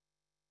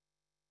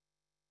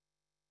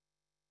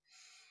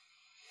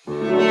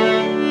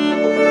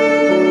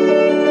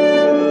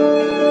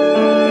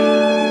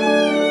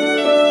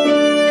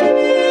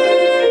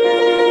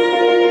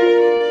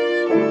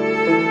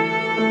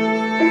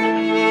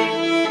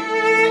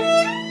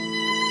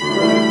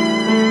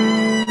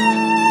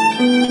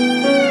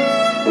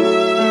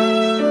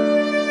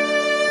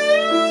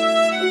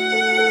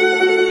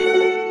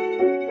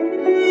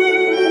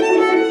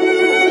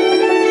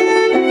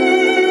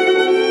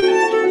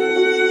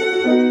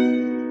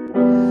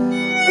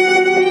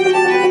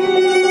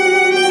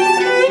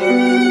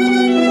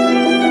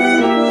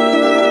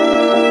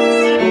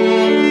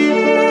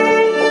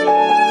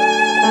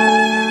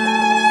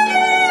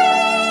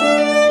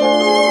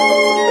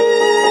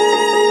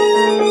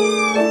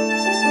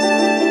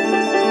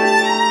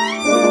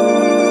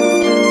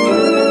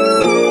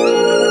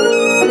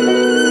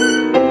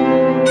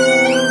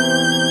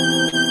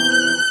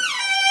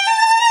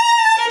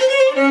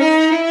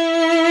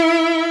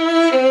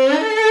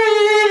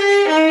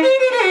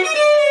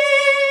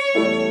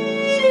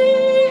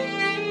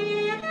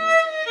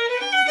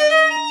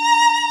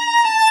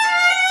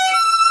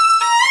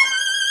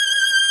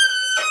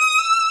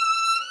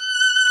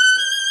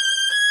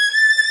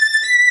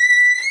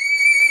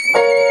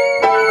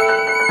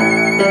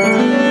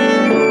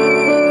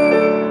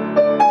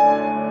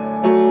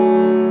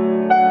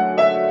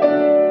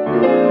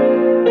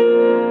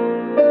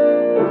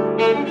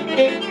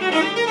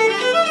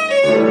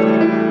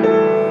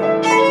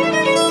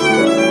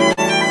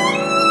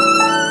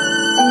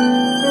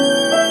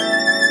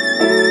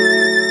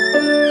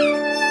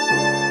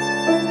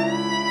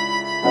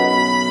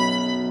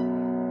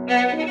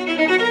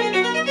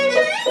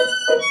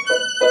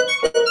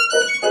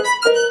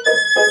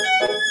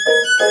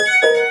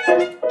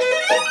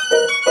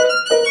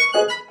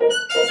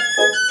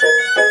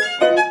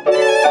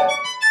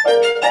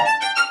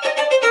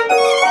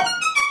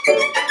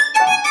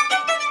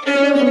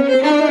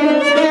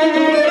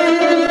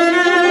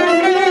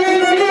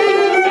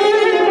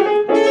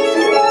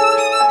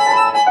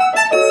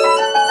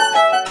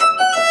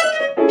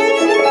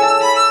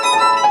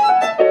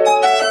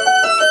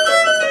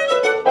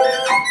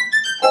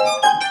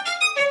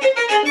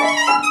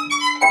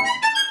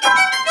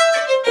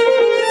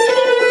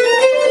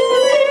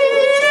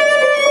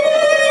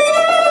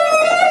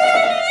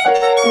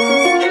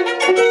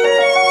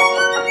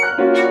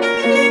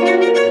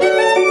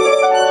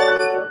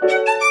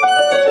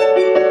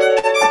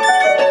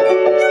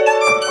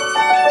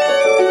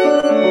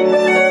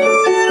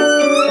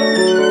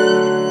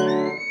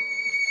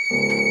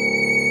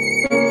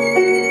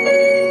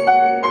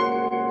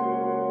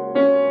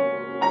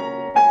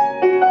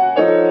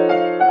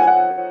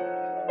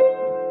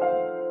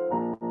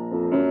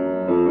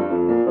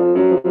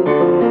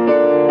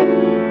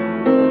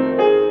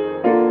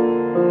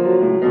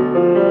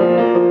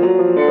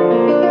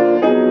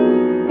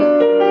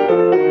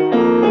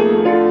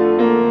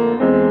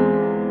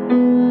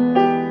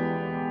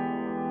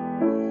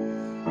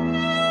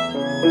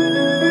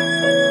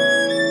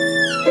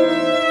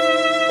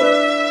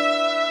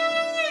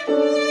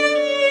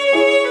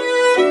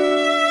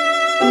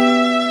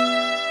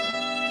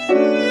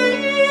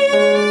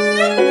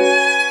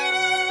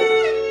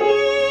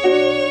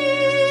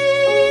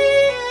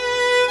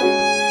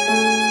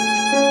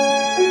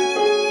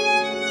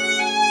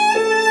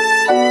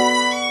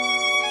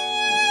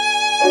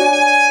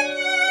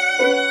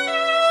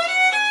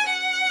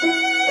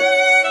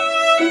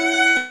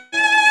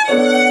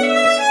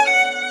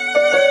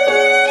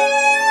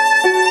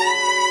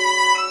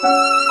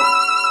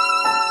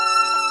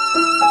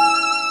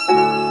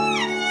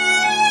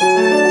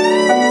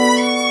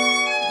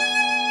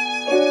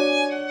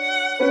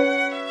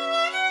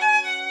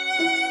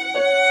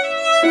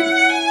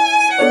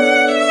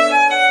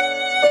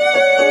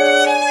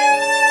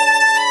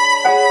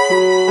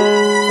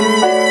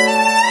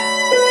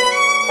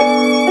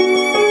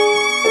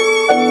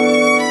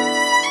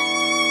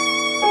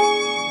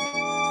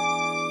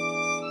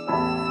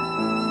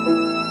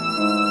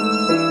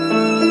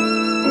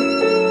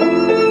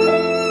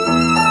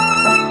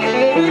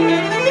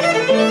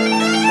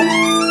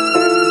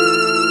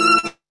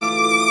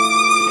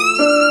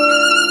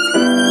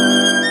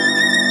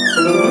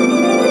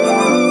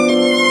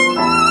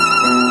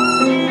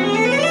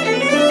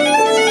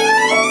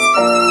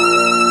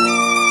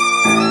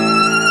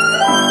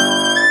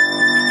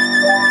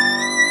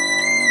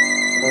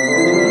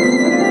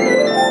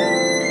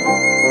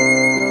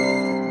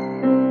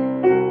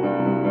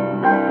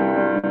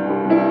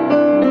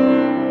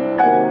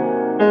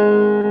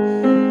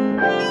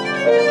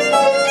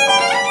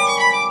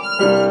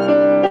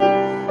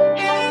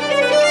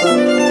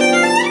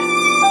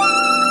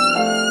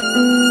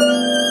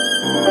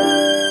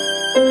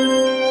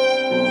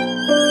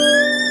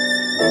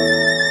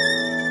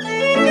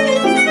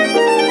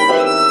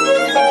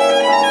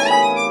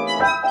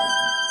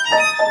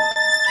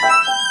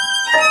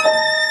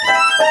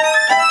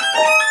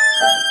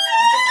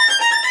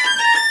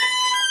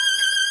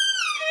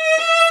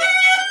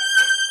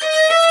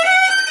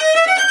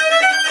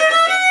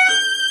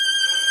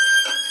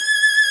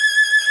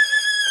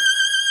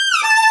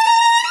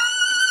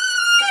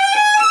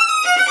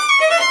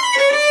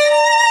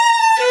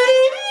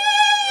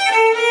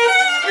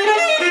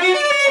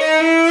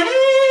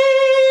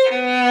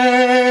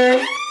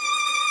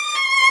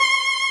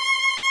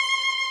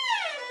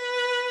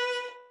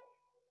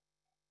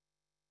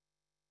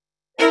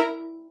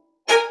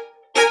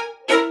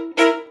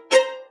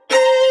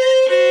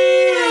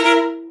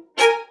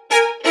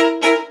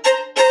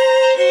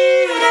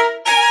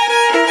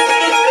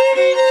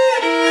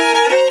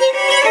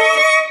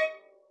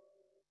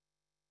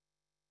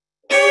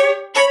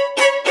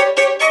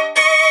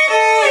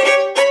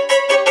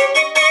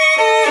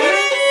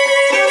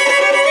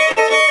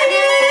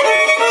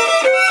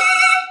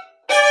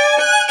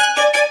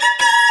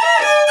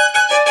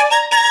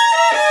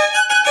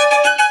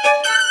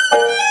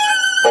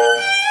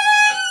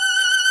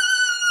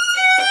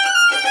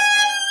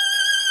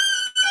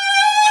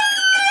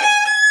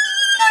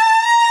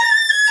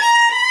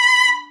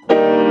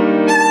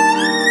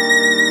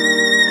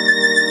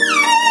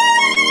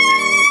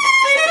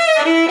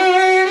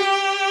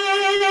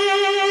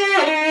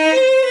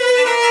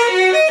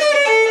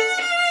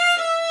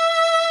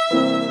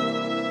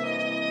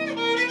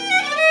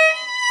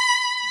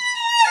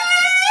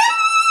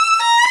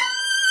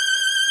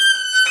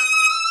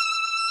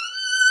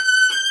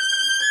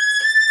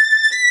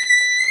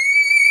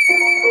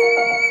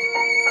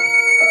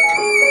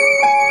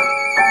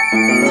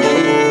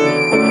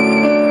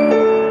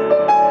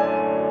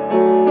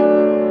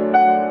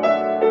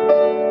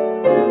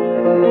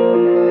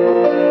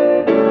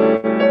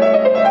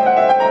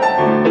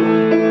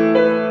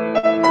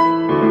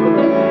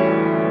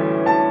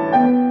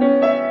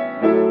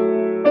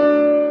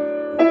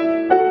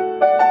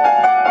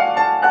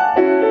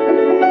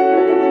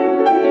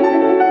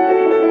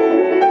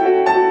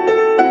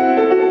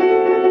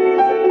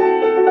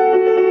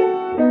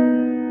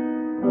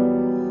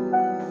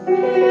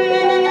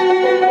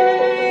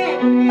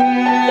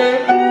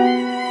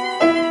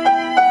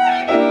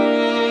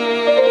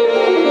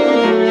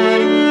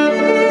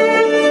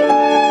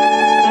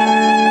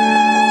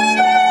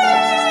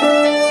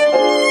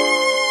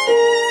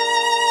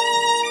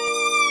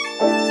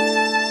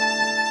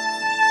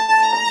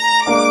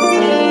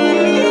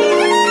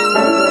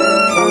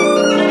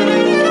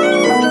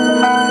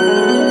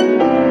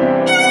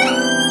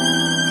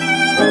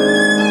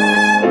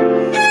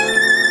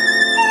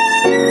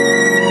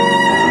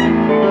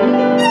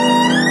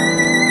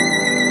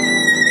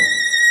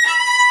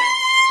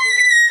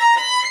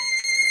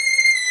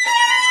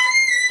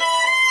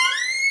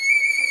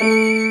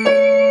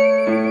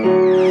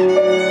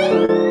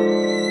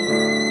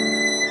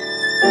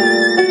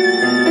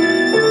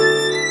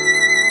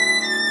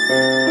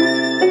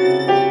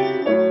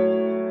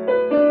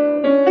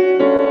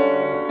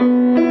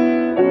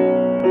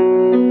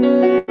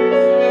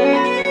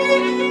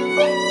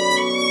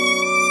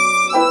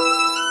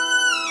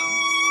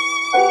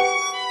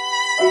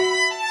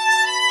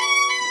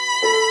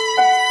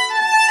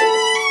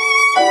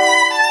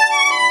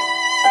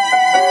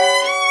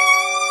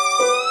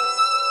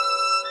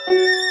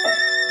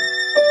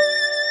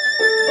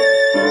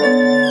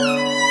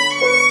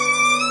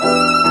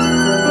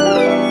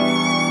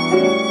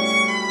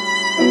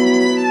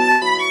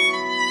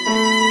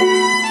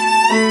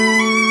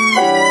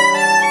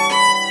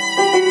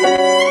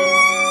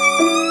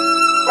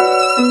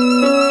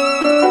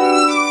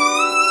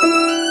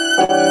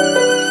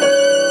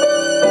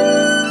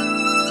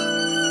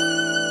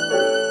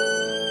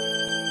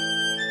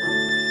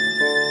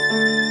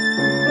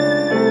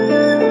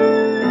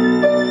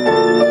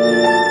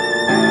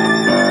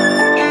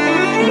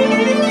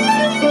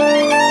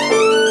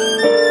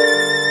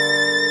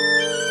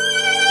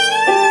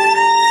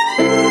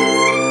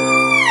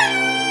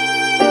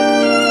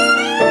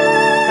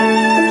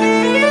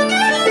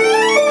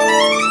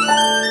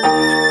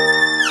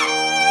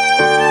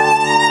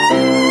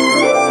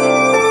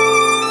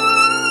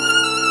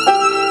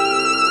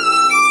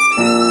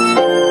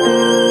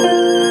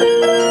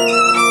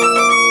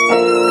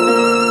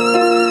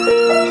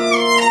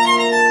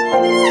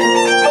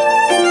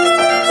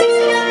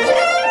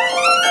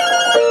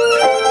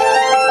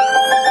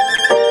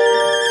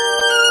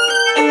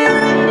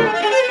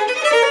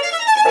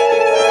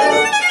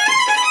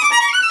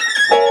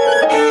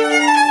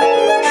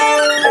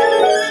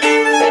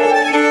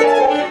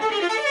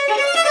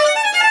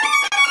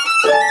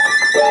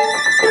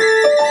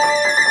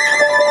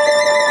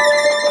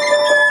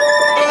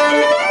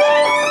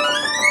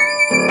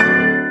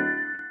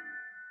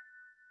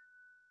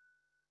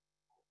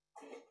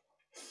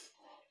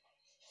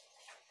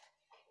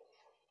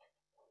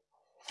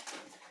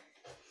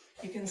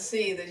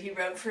 see that he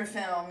wrote for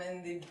film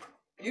in the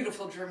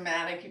beautiful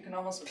dramatic. You can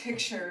almost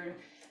picture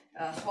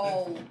a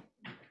whole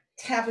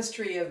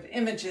tapestry of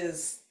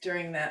images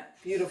during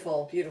that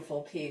beautiful,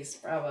 beautiful piece.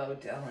 Bravo,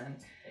 Dylan.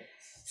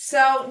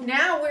 So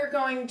now we're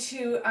going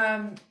to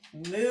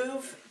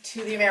move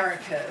to the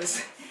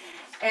Americas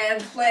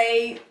and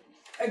play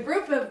a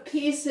group of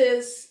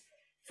pieces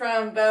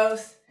from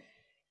both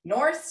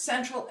North,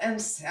 Central,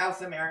 and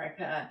South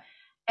America.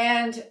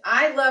 And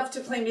I love to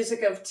play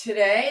music of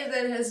today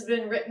that has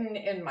been written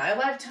in my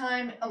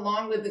lifetime,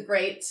 along with the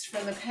greats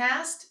from the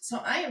past.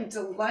 So I am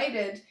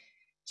delighted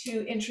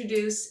to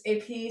introduce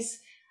a piece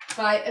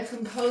by a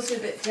composer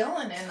that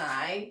Dylan and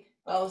I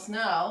both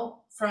know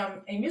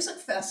from a music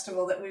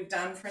festival that we've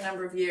done for a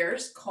number of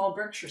years called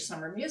Berkshire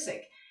Summer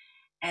Music.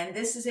 And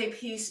this is a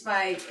piece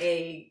by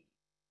a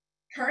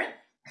current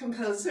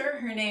composer.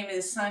 Her name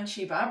is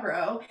Sanchie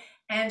Bobrow,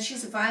 and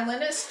she's a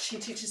violinist. She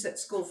teaches at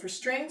School for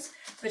Strings,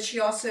 but she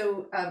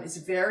also is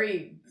a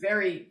very,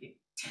 very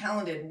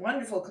talented,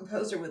 wonderful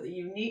composer with a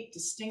unique,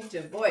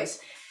 distinctive voice.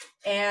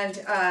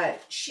 And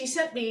she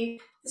sent me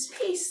this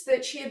piece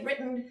that she had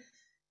written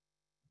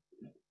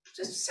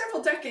just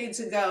several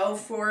decades ago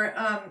for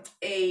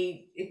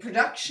a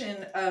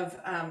production of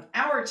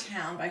Our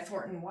Town by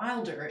Thornton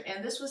Wilder.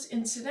 And this was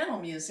incidental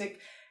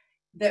music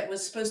that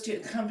was supposed to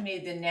accompany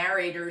the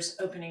narrator's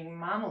opening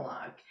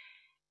monologue.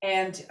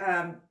 And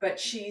but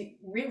she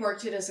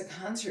reworked it as a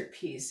concert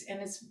piece,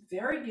 and it's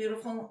very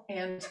beautiful.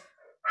 And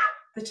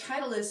the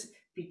title is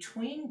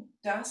Between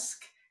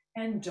Dusk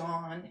and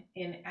Dawn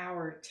in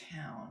Our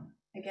Town,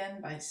 again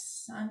by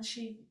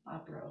Sanchie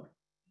Bobrow.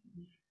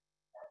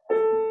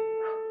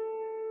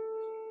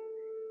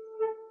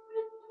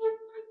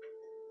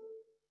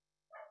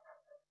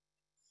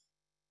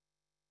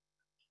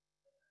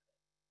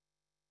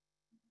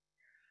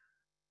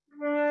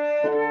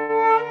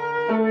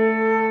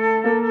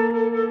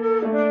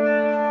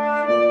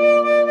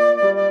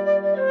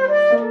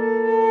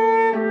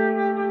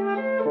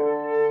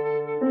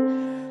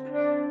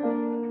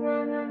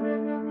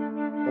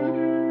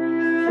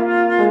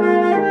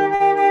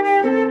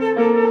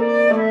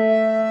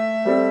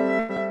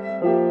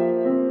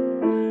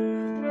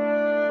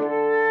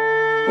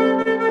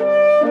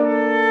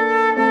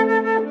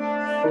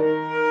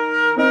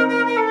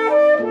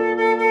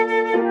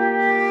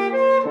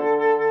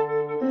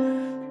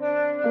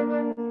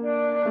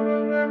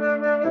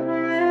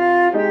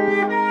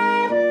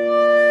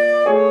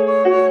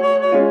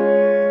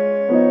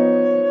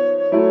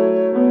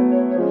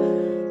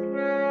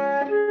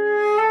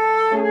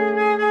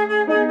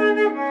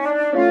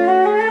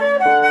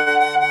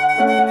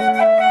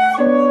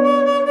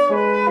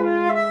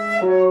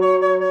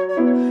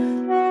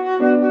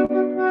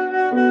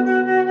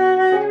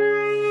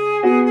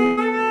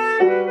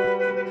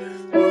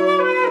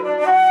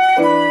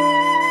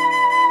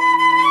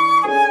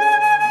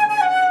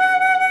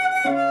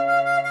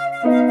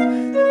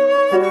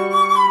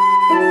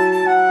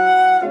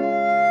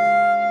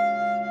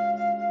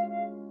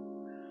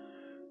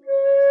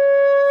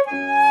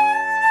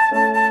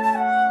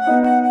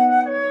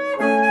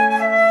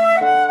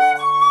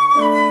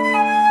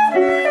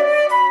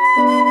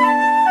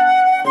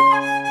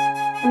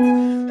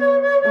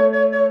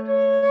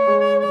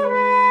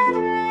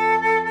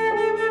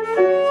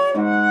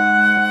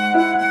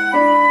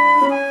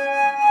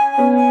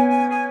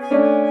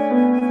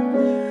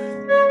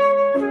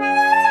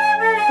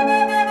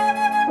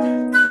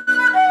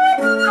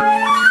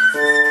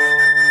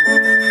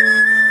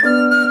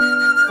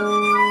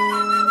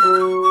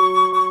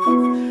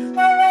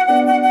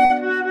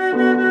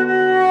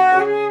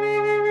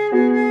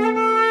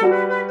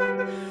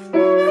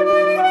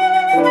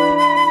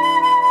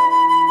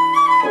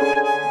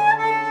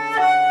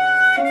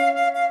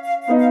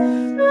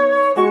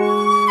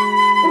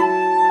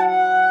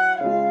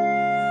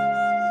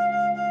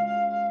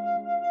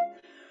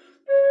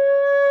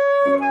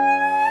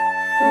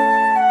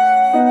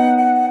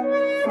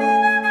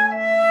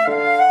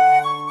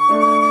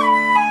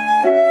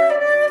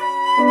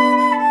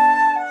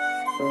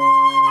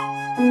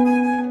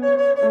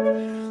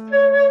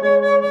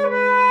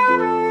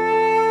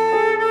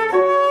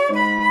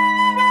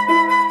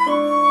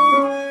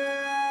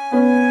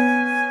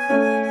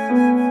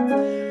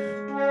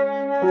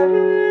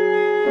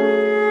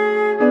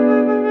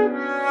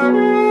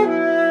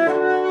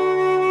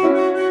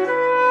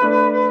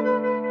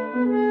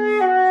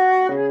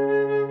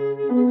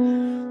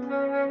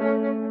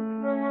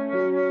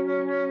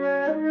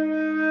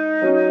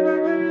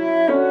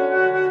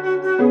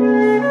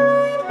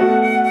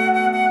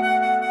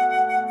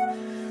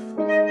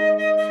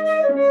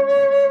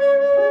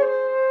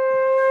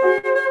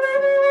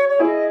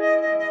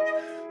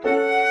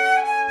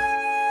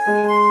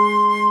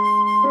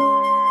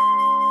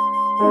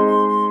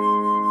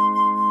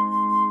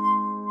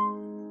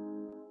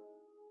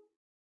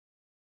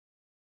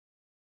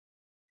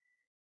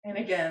 And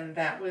again,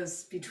 that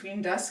was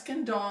Between Dusk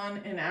and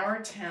Dawn in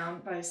Our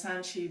Town by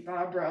Sanchie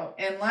Bobrow.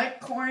 And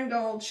like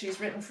Korngold, she's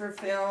written for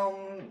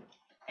film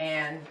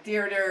and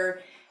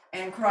theater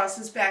and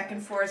crosses back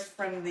and forth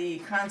from the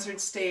concert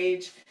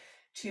stage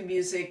to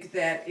music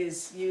that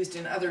is used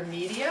in other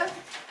media.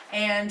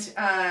 And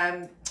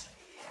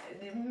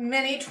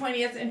many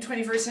 20th and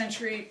 21st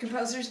century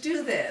composers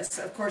do this.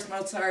 Of course,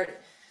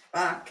 Mozart,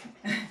 Bach,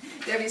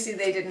 Debussy,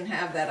 they didn't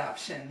have that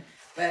option.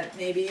 But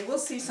maybe we'll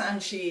see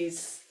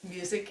Sanchie's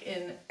music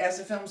as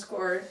a film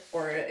score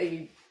or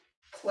a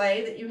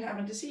play that you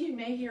happen to see. You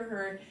may hear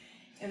her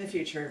in the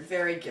future.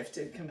 Very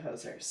gifted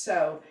composer.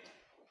 So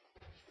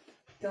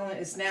Dylan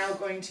is now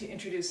going to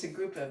introduce a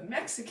group of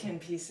Mexican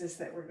pieces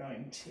that we're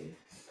going to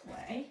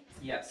play.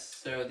 Yes,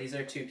 so these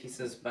are two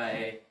pieces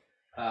by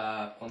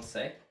Ponce,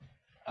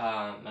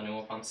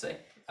 Manuel Ponce.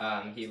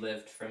 He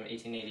lived from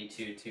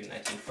 1882 to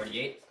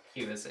 1948.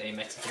 He was a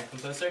Mexican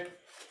composer,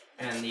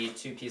 and the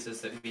two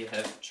pieces that we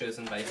have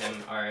chosen by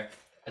him are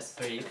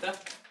Estrellita,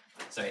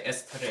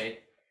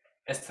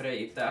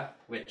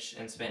 which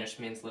in Spanish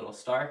means little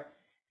star,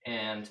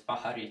 and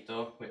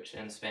Pajarito, which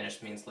in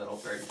Spanish means little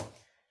bird.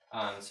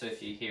 So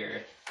if you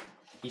hear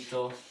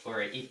ito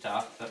or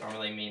ita, that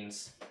normally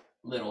means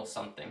little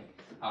something.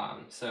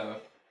 So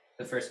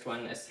the first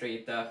one,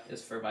 Estrellita,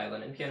 is for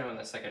violin and piano, and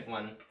the second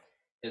one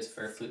is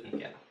for flute and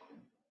piano.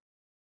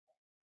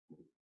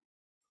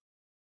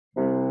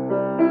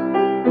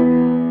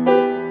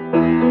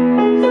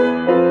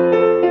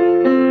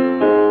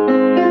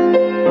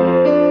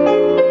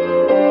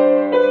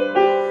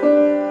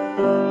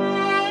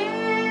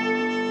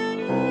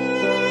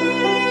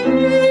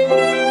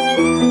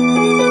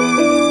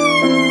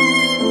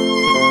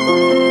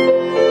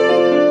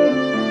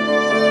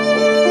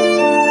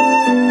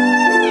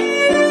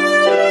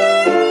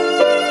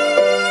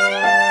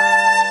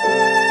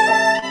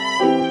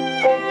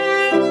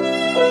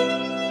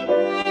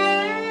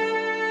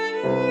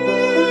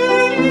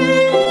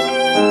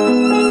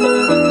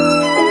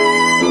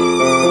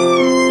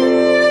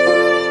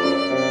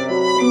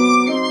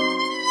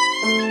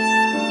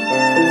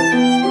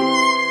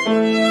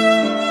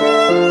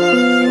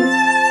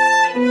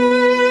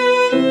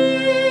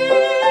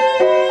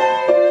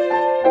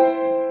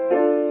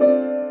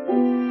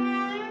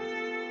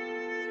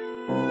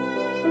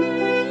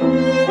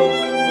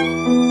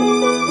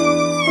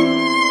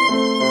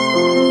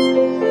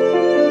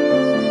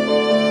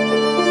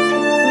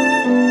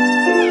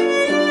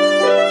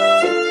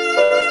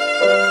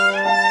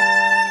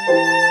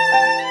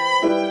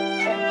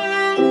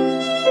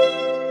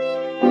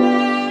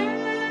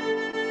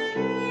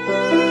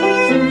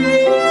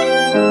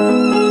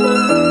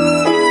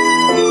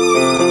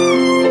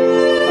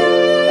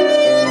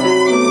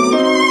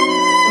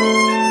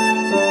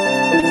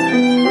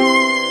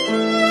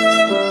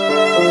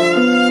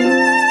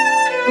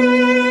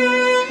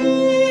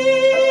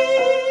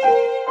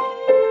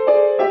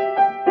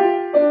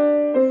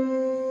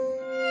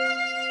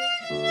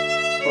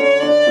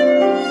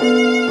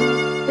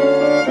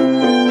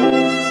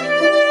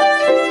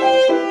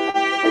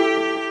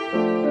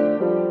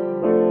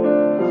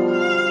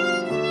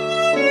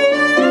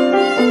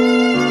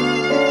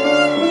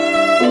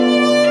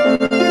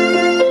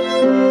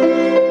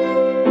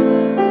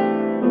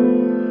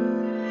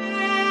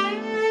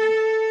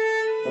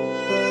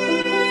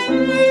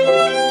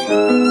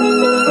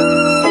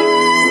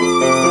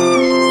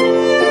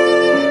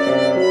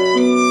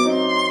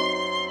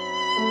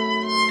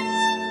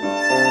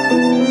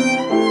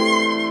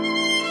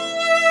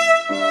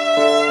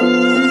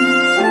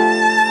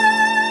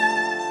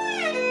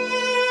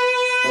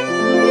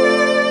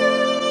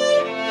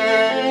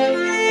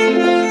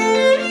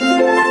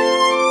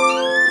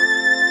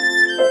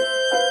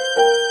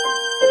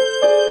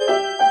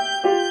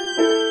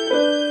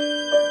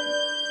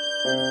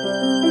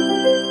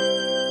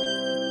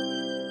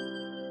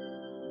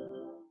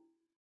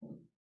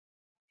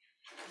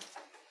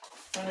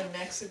 One of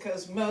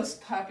Mexico's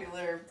most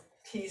popular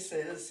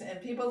pieces, and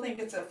people think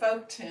it's a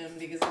folk tune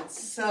because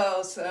it's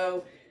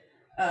so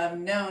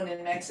known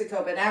in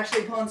Mexico, but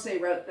actually Ponce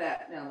wrote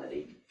that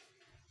melody.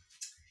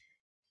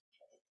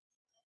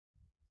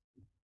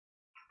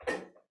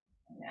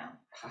 Now,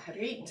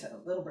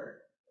 Pajarito, little bird.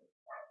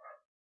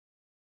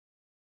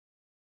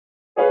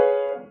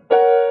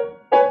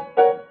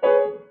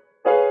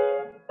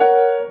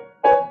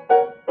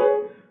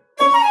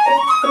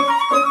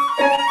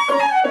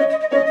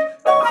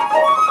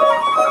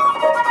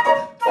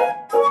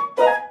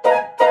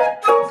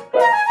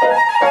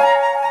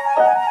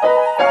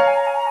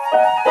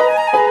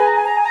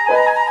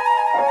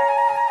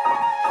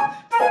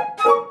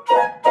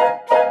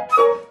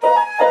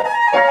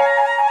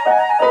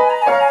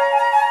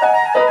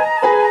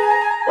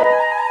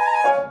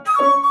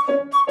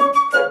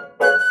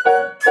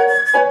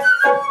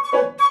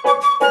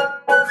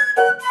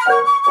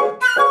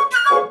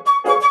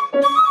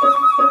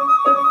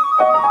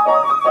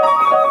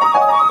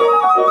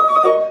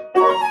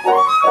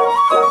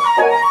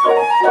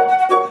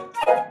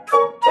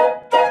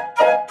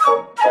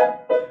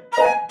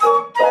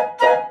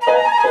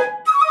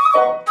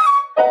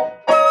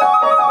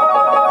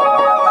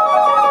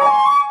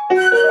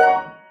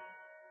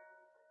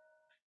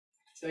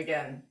 So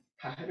again,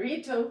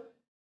 Pajarito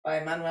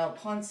by Manuel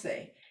Ponce.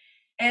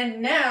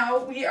 And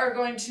now we are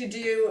going to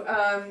do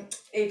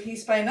a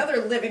piece by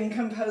another living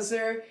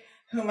composer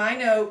whom I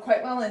know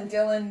quite well and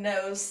Dylan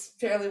knows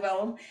fairly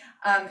well,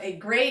 a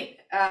great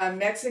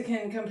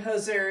Mexican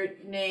composer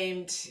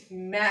named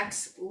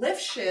Max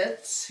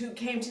Lifchitz, who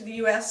came to the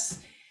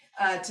US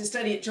to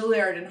study at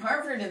Juilliard and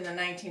Harvard in the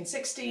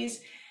 1960s.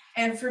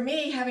 And for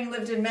me, having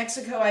lived in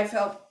Mexico, I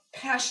felt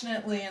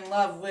passionately in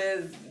love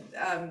with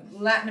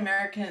Latin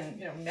American,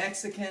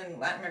 Mexican,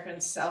 Latin American,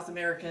 South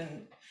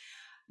American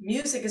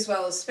music, as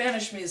well as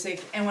Spanish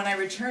music. And when I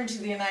returned to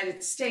the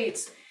United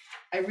States,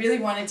 I really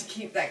wanted to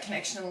keep that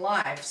connection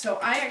alive. So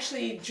I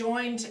actually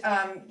joined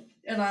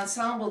an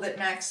ensemble that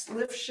Max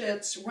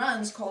Lifchitz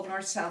runs called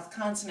North-South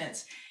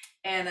Consonants.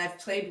 And I've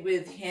played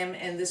with him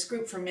and this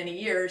group for many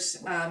years.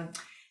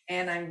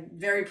 And I'm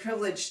very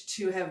privileged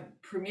to have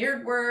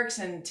premiered works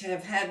and to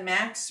have had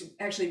Max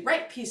actually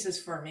write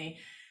pieces for me.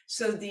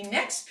 So the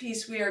next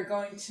piece we are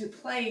going to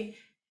play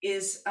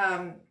is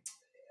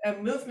a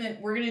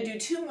movement. We're going to do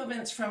two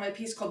movements from a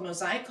piece called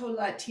Mosaico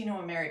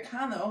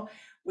Latinoamericano,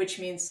 which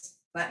means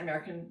Latin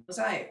American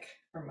mosaic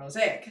or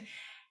mosaic.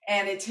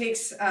 And it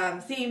takes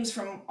themes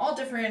from all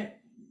different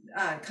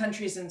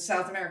countries in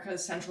South America,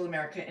 Central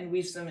America, and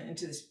weaves them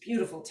into this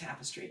beautiful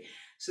tapestry.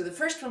 So the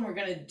first one we're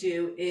going to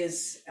do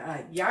is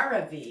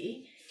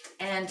Yaravi,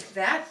 and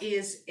that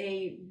is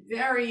a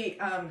very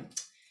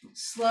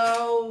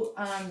slow,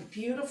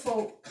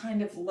 beautiful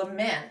kind of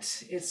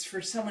lament. It's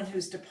for someone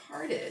who's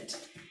departed,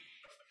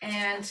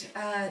 and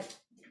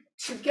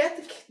to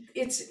get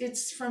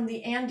it's from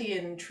the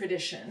Andean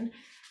tradition,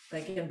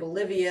 like in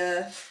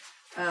Bolivia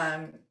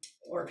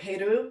or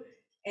Peru,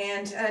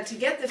 and to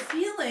get the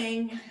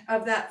feeling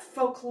of that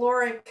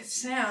folkloric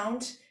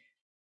sound.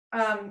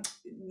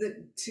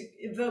 To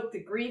evoke the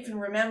grief and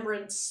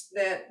remembrance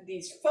that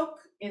these folk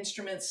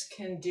instruments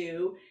can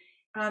do,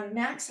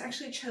 Max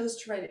actually chose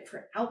to write it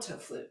for alto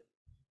flute.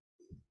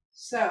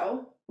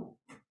 So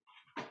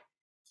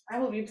I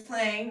will be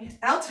playing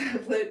alto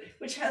flute,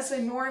 which has a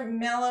more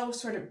mellow,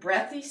 sort of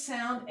breathy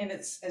sound, and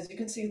it's, as you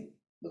can see,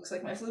 looks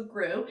like my flute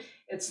grew.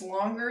 It's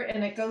longer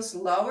and it goes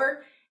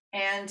lower,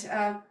 and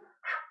let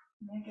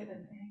me get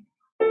an egg.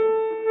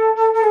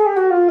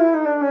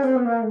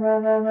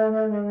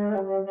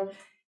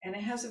 And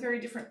it has a very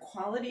different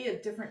quality, a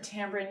different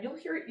timbre, and you'll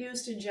hear it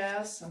used in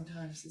jazz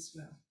sometimes as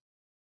well.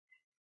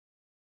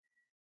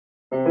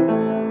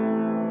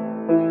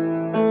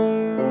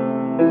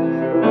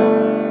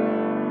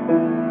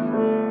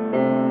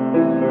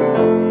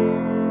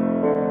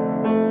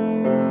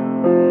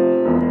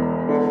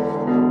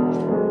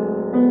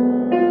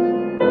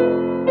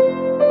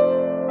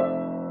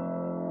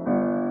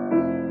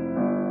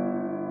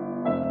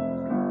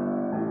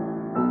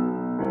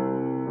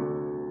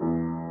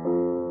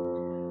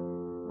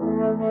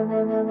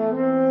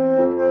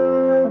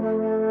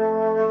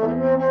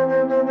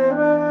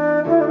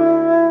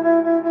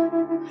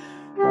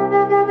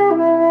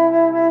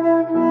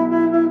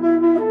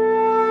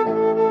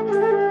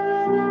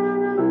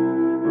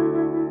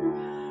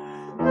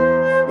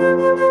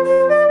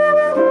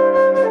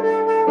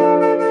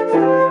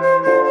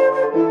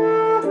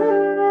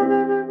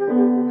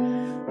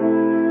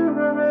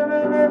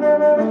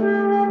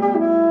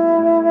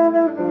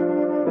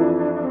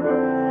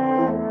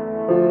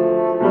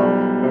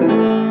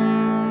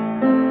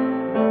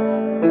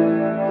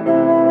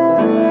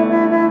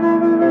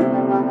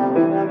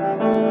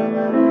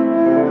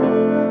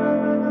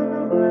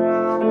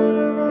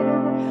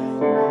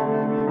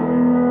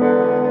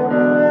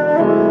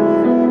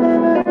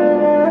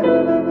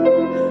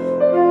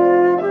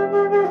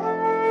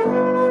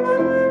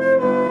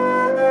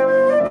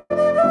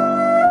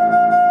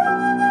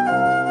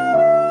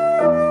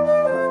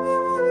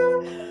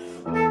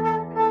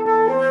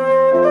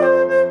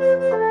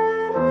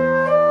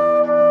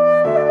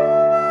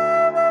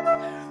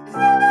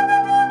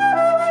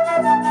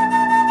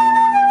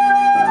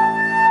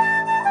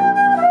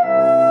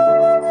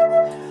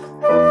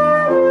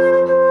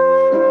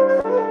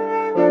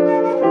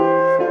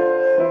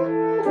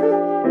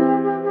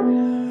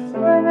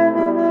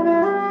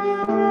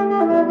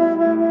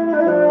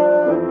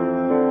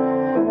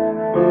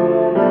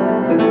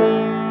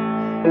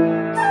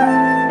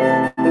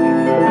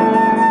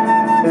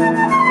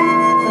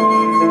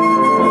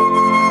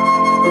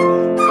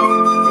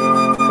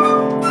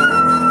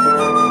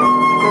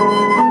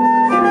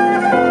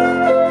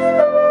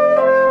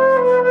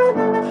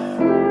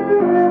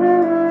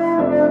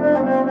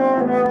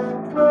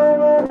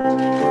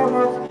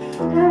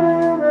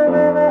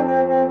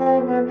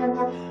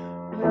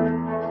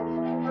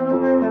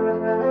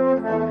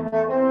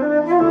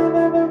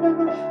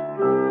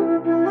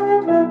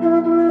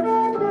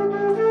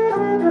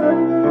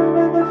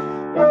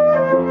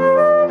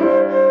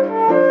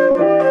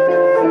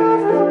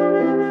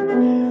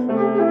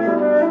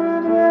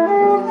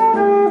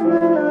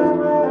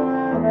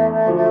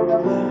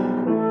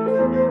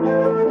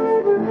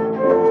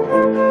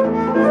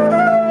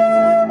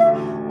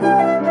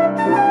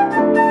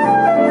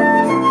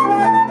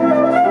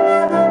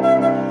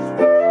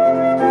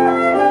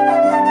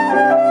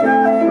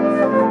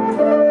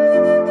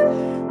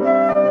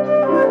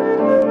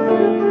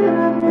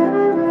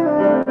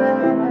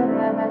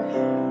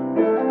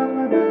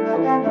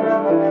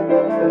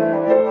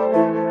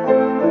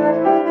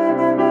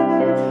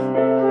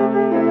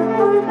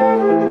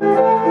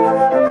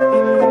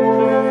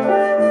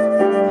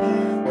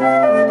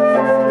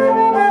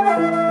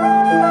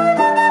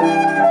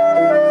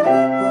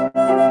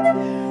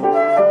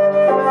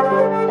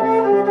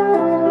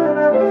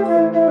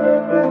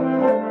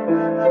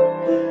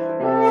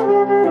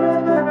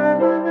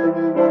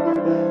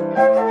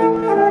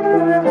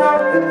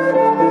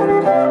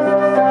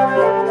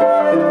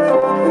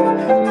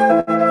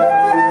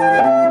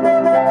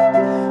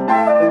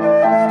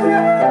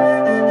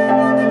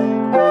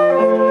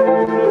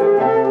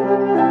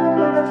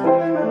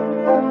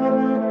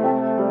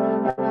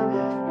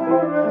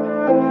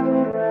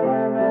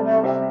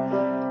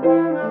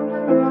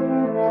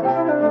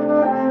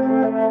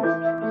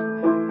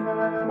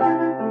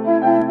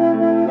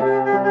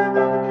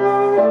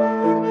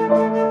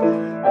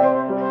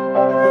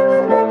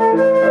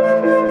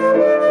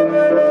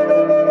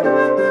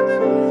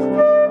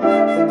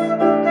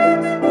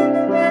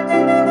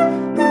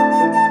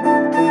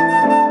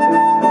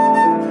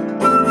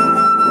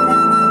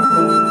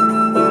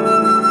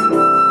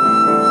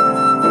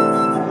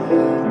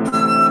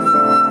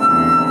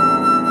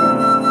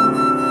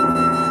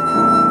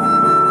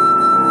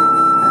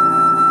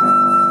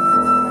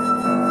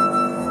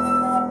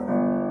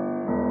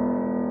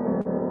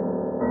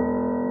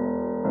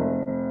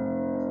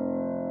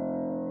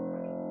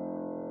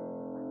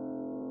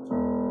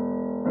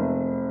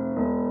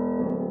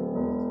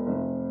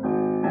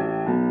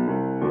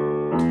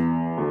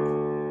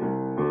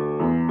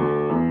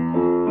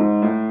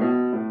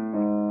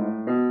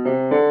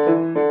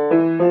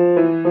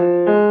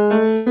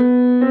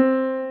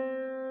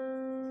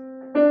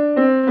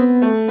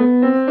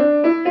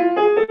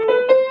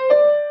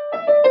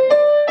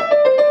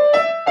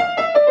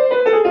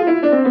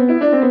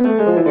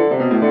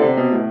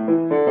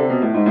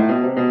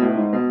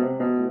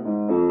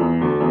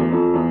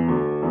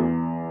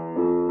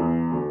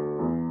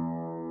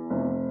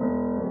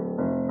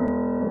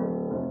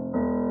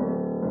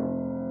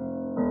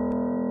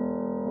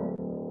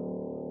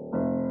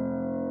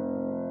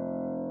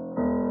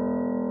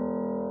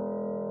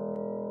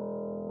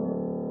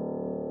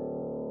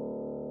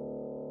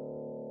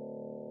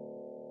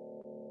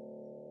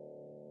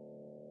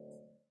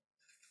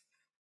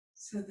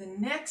 So the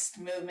next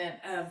movement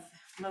of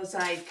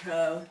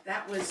Mosaico,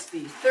 that was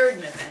the third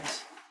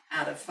movement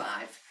out of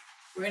 5.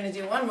 We're going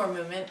to do one more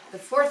movement, the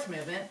fourth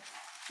movement,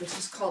 which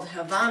is called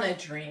Havana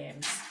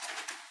Dreams.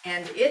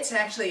 And it's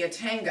actually a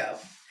tango.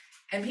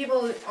 And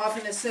people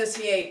often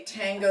associate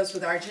tangos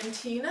with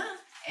Argentina,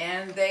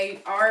 and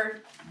they are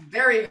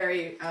very,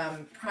 very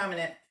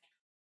prominent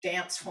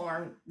dance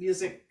form,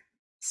 music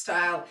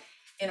style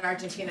in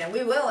Argentina. And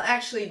we will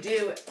actually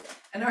do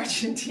an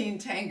Argentine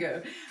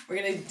tango. We're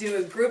going to do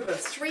a group of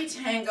 3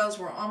 tangos.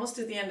 We're almost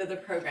at the end of the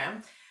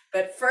program.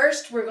 But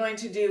first, we're going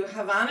to do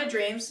Havana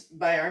Dreams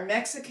by our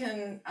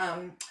Mexican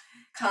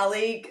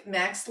colleague,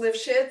 Max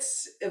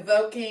Lifchitz,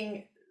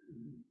 evoking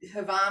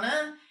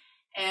Havana,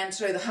 and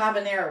the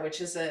habanero, which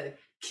is a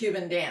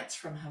Cuban dance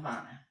from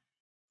Havana.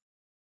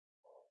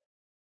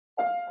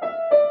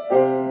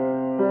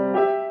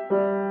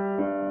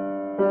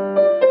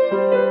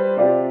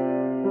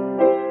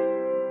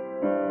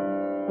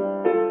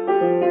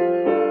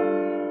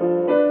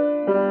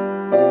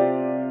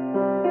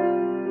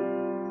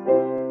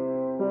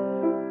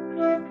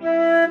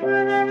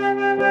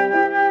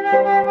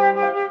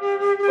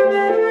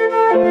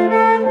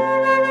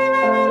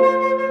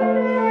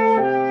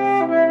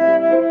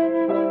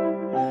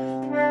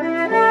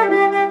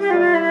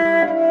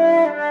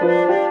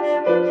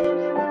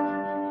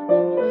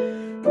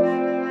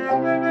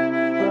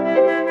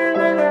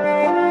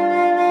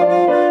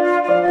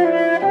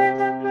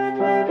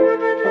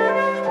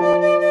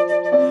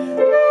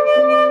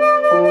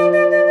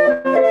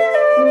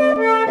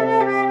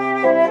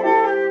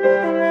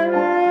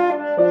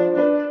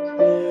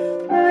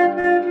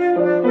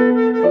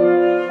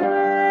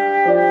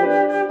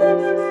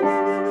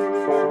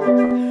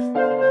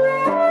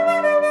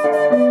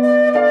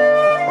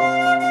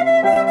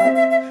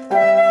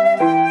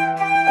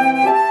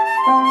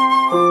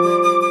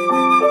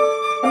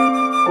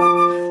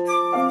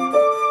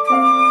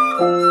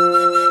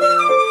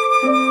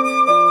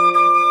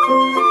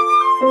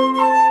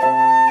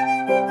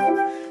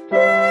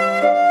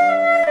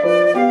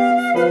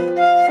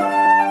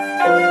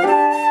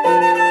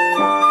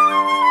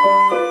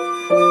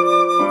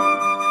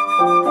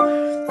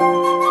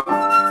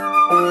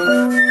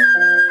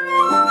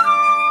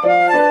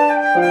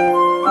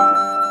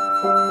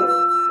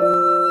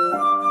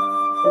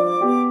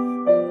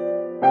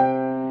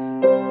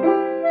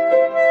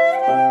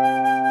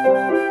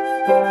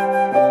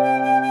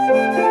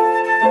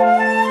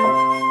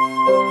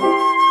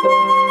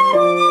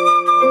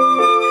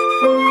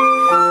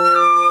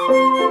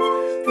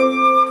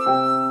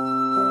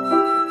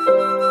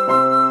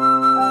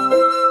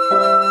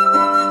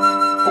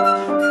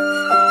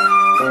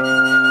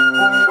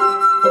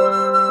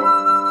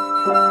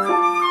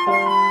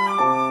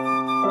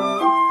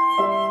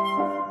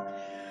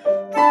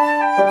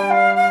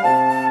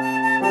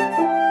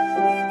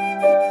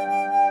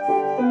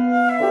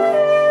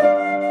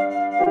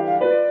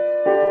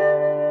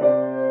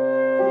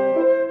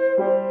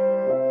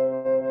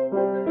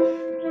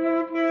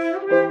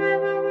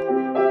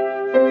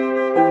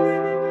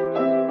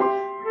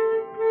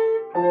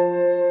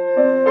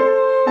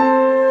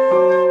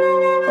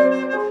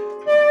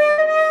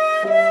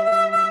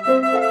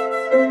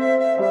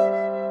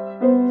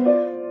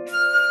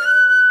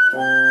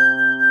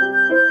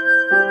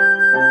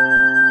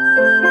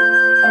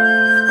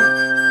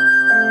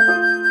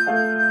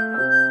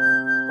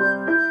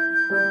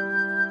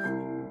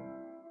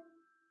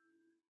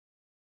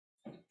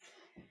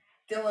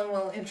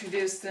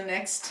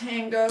 next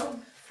tango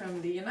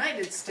from the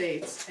United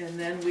States, and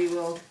then we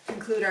will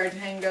conclude our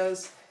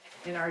tangos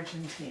in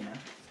Argentina.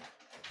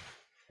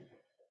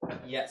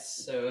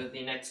 Yes, so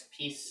the next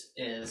piece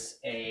is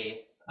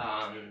a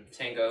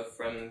tango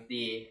from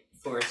the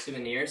Four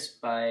Souvenirs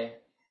by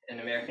an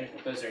American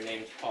composer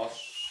named Paul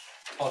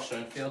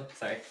Schoenfield.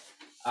 Sorry.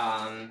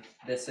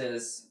 This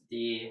is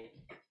the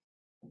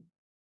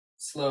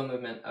slow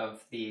movement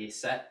of the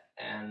set,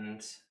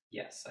 and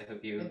yes, I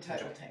hope you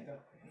Entitled tango.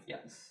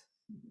 Yes.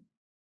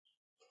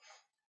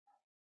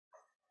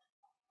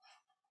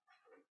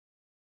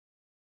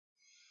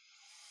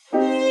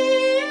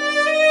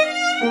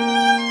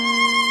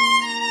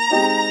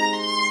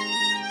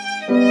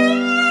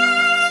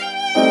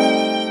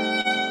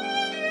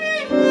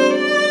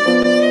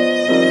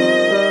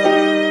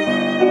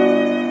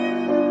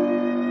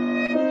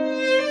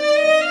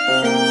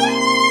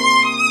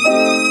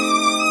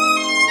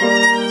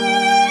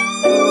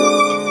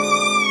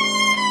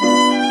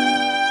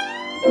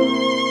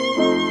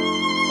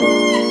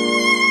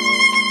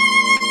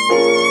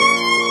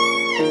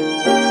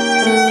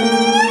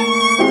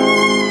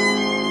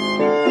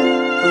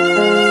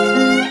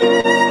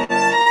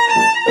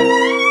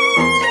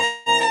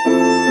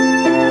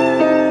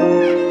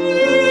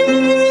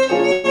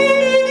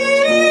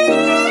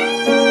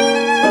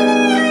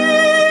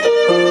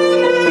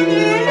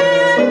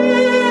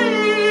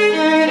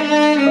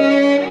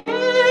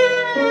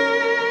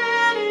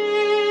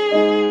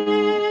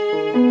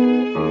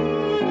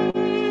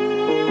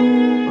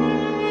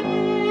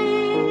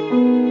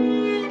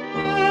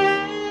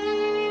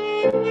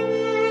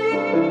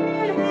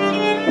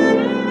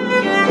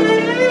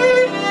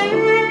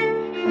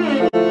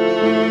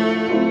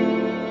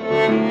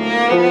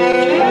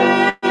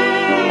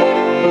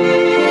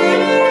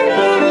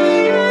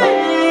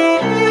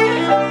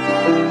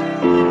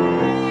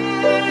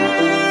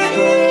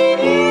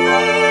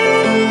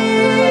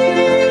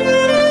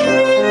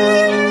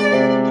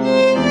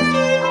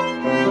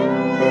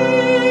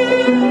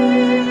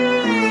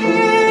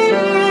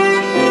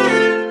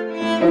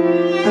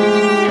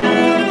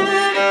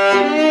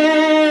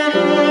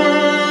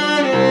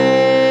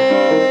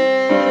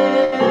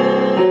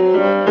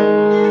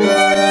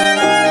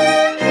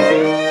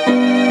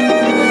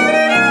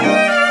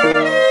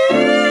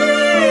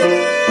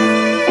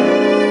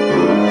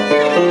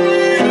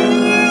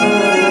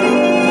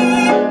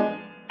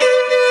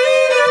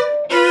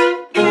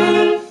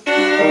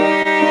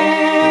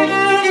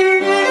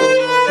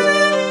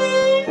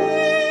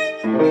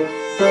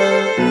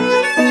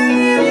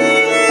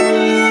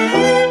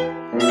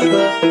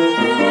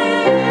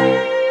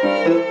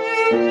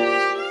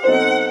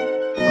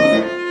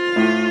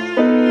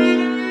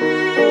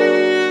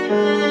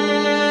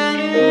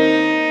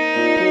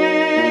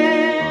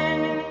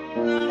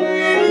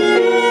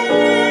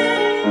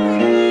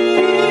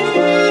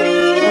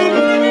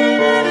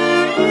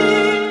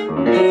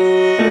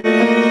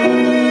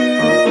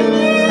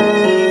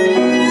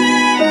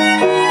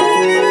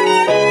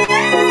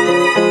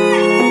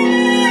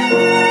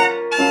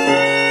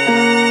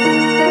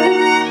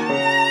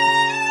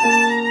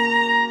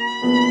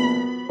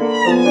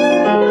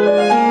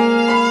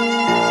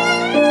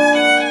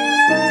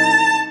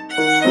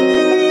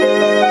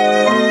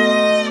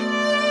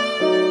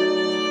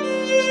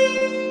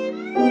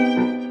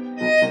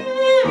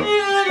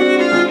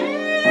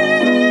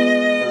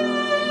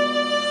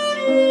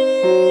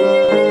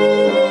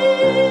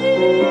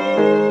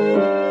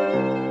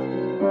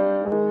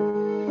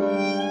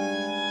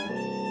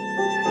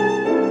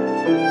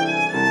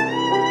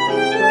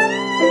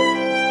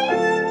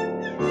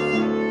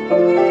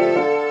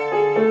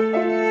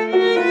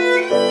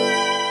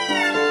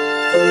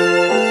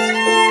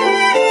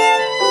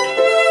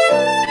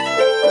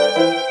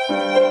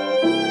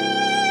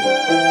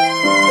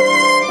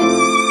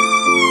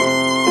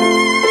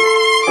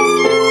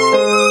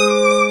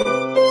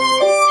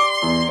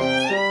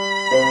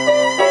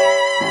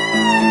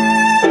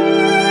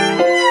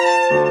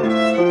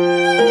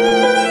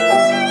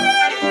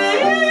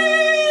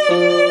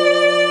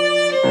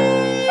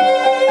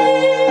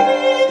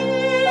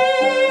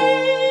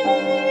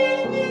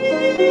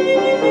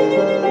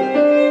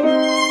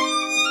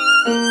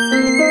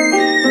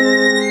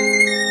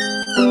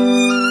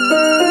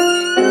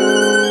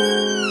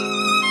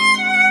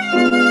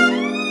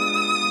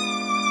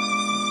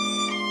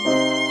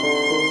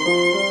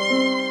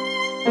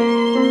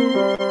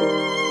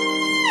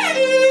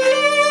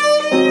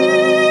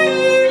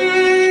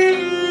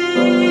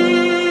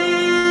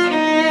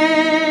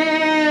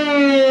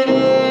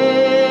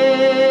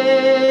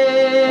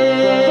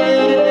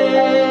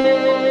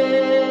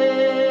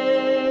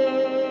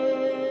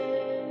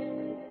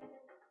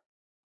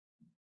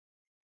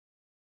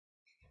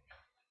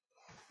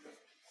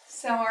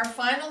 So our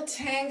final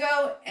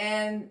tango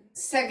and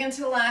second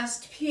to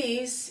last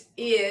piece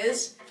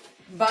is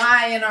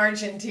by an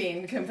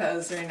Argentine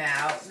composer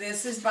now.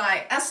 This is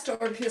by Astor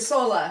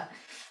Piazzolla.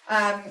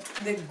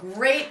 The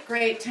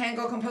great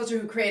tango composer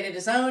who created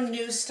his own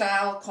new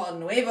style called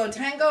Nuevo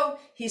Tango.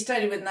 He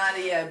studied with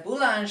Nadia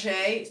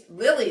Boulanger,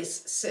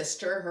 Lily's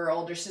sister, her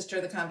older sister,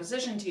 the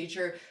composition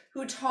teacher,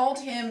 who told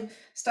him,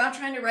 stop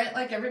trying to write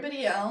like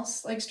everybody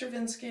else, like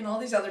Stravinsky and all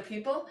these other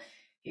people.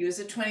 He was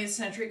a 20th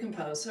century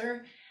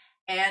composer,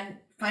 and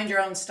find your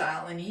own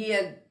style. And he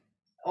had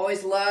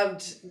always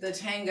loved the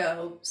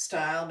tango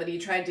style, but he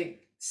tried to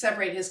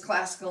separate his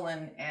classical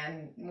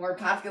and more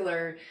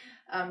popular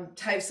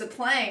types of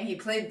playing. He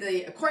played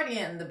the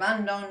accordion, the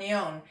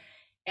bandoneon,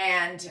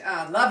 and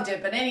loved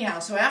it. But anyhow,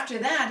 so after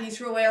that, he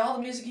threw away all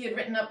the music he had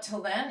written up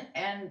till then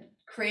and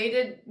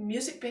created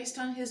music based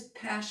on his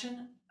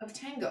passion of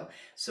tango.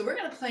 So we're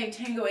going to play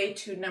Tango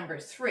Etude number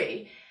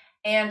 3,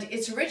 and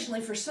it's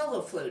originally for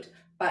solo flute.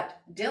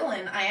 But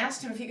Dylan, I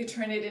asked him if he could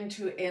turn it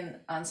into an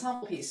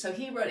ensemble piece. So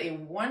he wrote a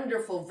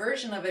wonderful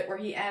version of it where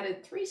he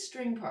added 3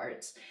 string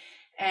parts.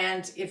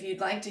 And if you'd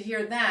like to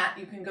hear that,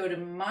 you can go to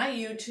my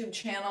YouTube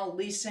channel,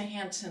 Lisa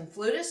Hansen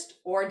Flutist,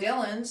 or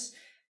Dylan's,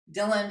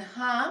 Dylan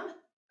Hamme,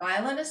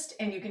 Violinist,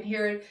 and you can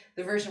hear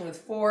the version with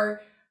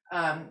 4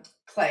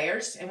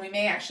 players. And we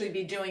may actually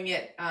be doing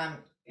it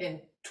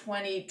in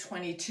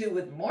 2022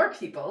 with more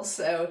people,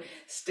 so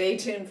stay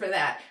tuned for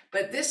that.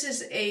 But this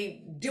is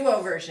a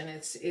duo version.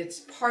 It's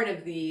part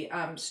of the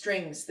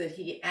strings that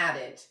he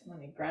added. Let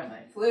me grab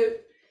my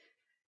flute.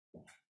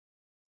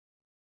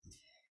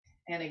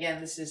 And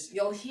again, this is,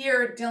 you'll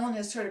hear Dylan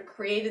has sort of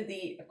created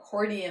the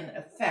accordion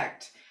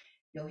effect.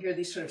 You'll hear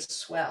these sort of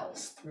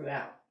swells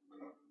throughout.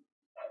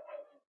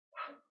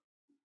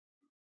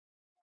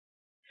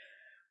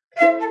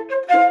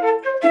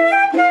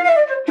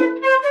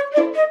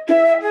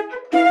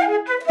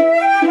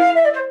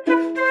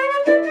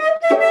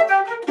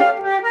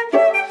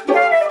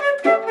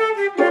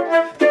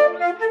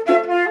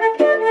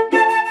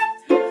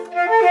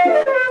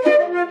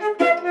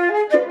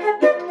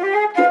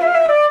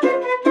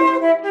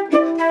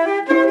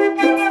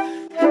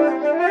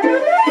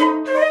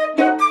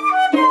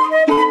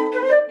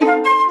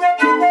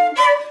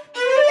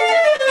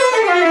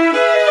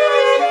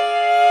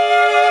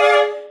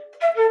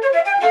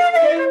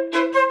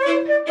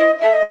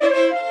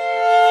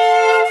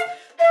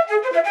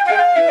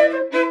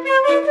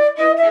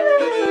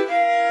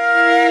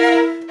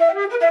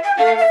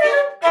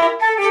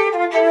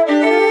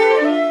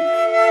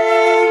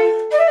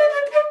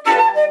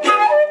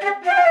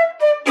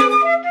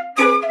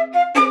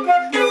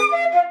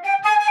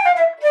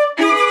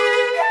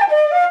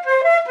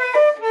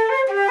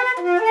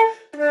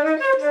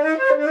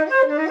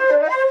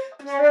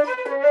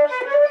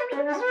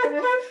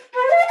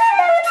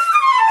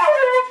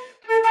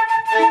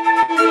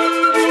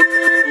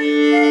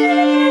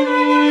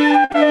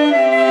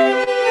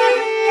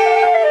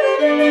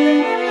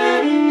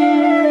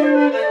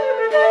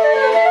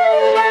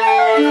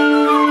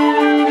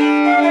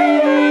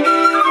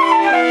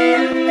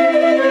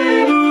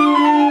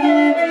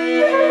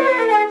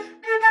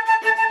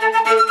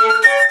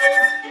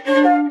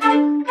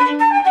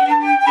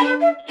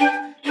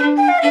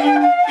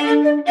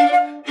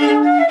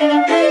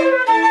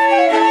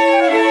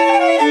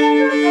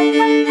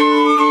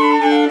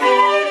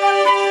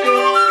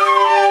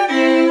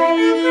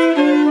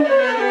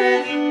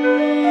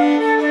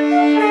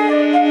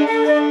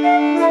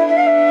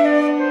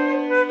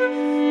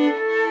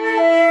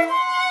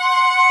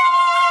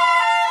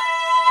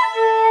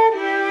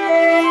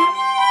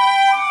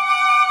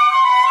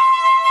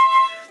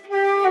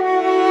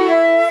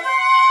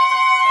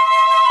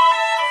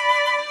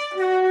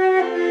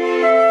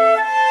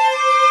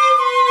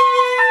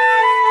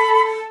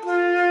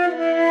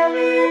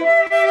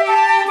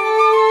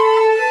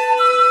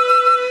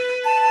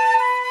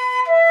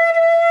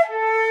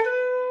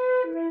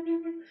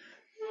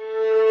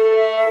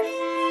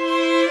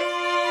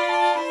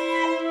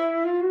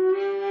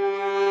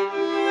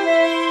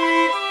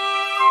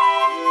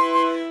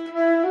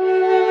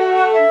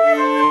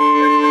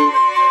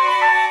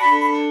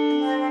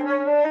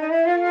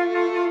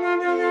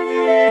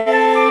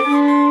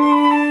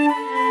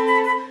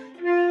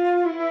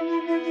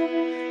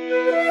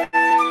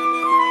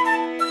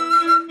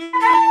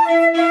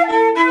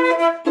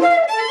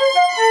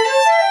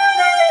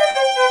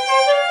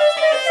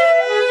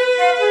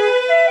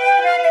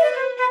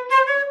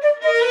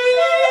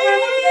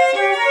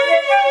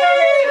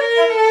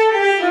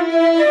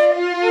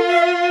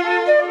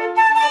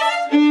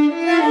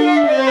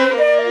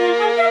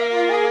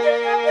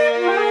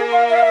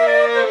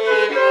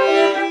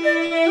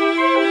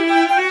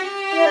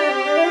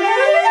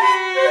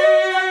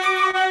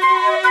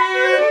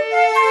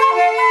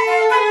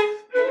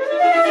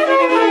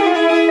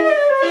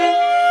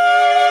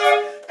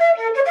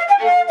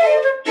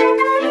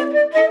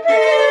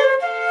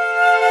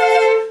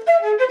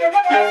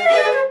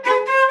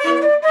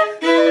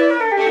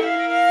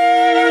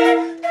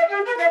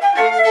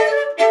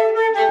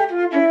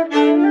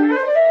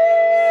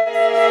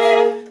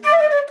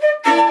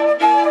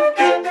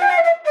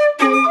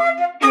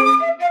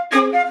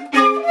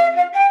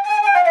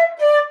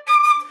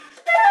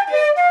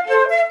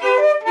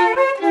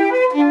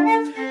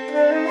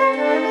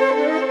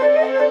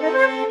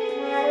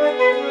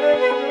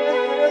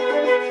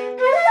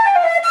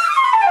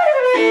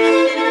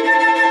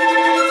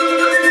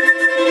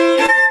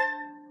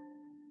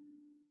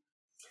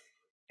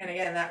 And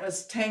again, that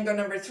was Tango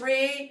number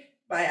 3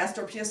 by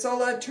Astor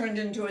Piazzolla, turned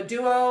into a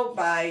duo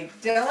by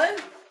Dylan.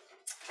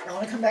 I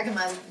want to come back in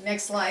my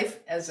next life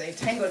as a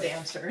tango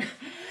dancer.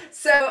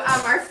 So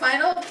our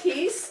final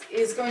piece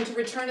is going to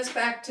return us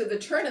back to the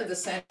turn of the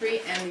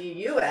century and the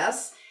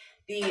U.S.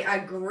 The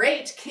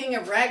great king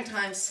of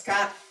ragtime,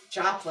 Scott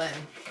Joplin,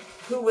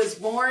 who was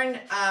born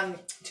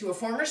to a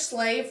former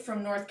slave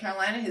from North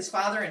Carolina. His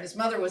father and his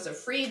mother was a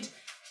freed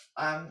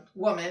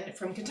woman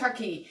from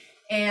Kentucky.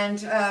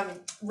 And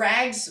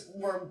rags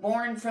were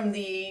born from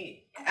the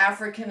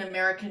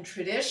African-American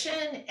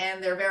tradition,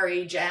 and they're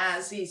very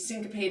jazzy,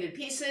 syncopated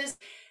pieces.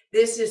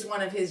 This is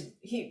one of his,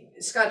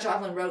 Scott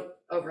Joplin wrote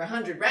over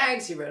 100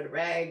 rags. He wrote a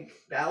rag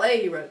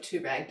ballet. He wrote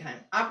 2 ragtime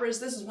operas.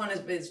 This is one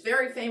of his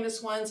very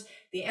famous ones,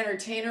 The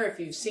Entertainer. If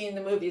you've seen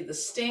the movie The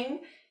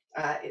Sting,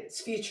 it's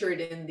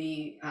featured in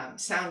the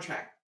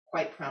soundtrack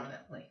quite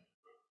prominently.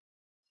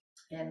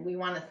 And we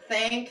want to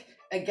thank,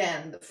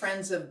 again, the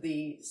Friends of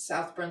the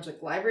South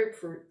Brunswick Library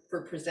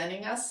for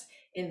presenting us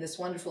in this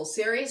wonderful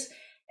series.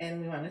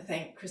 And we want to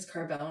thank Chris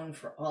Carbone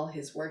for all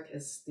his work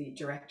as the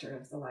director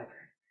of the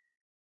library.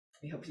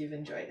 We hope you've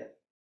enjoyed it.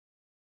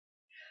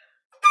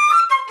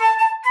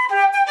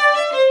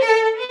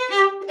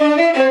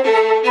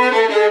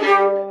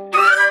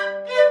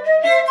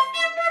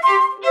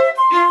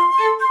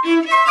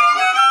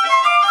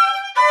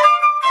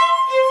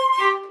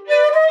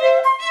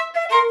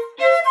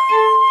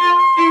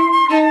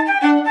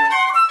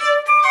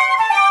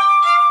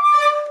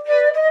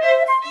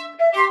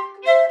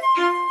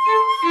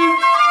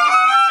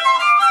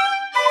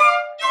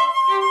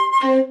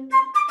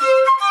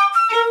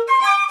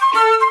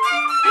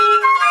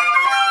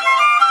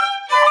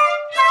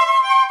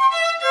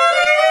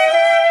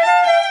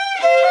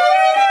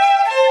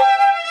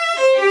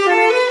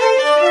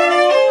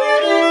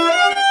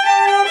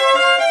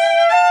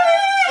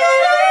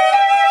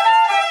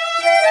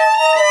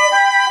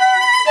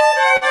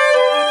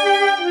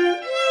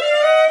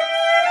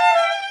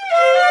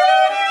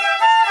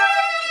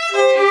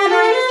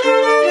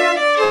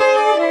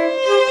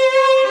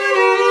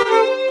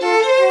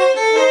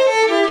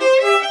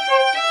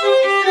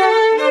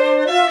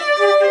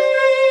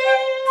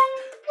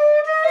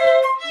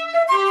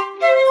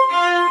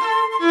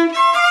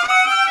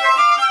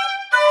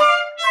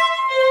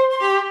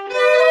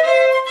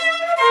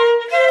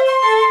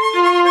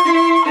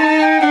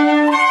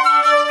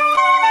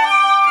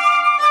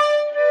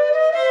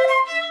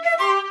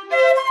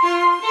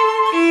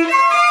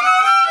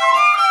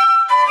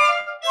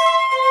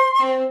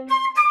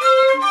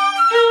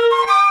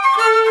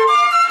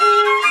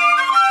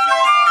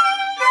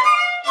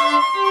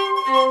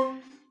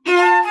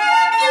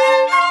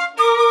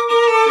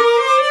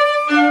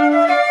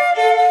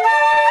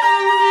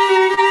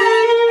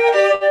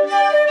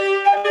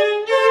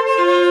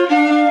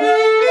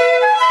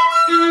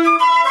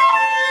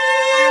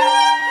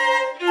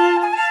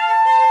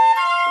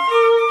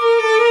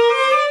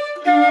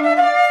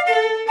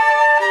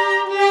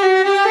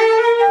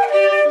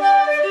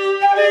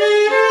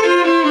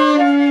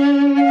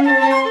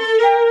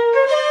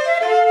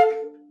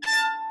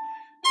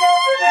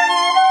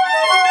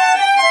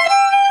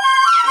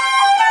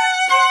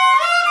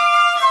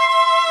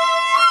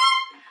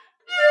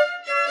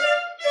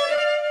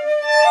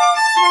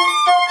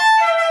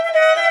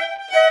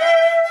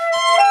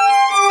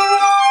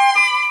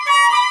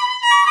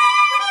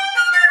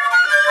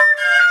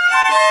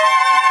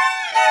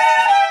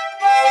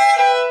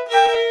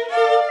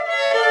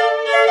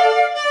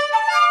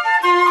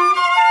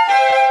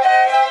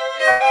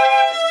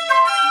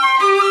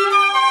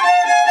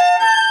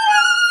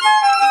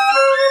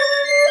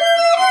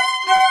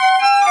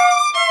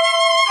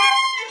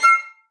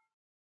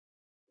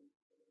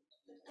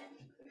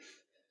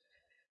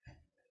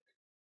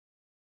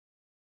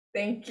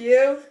 Thank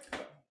you.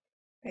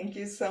 Thank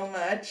you so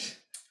much.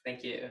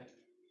 Thank you.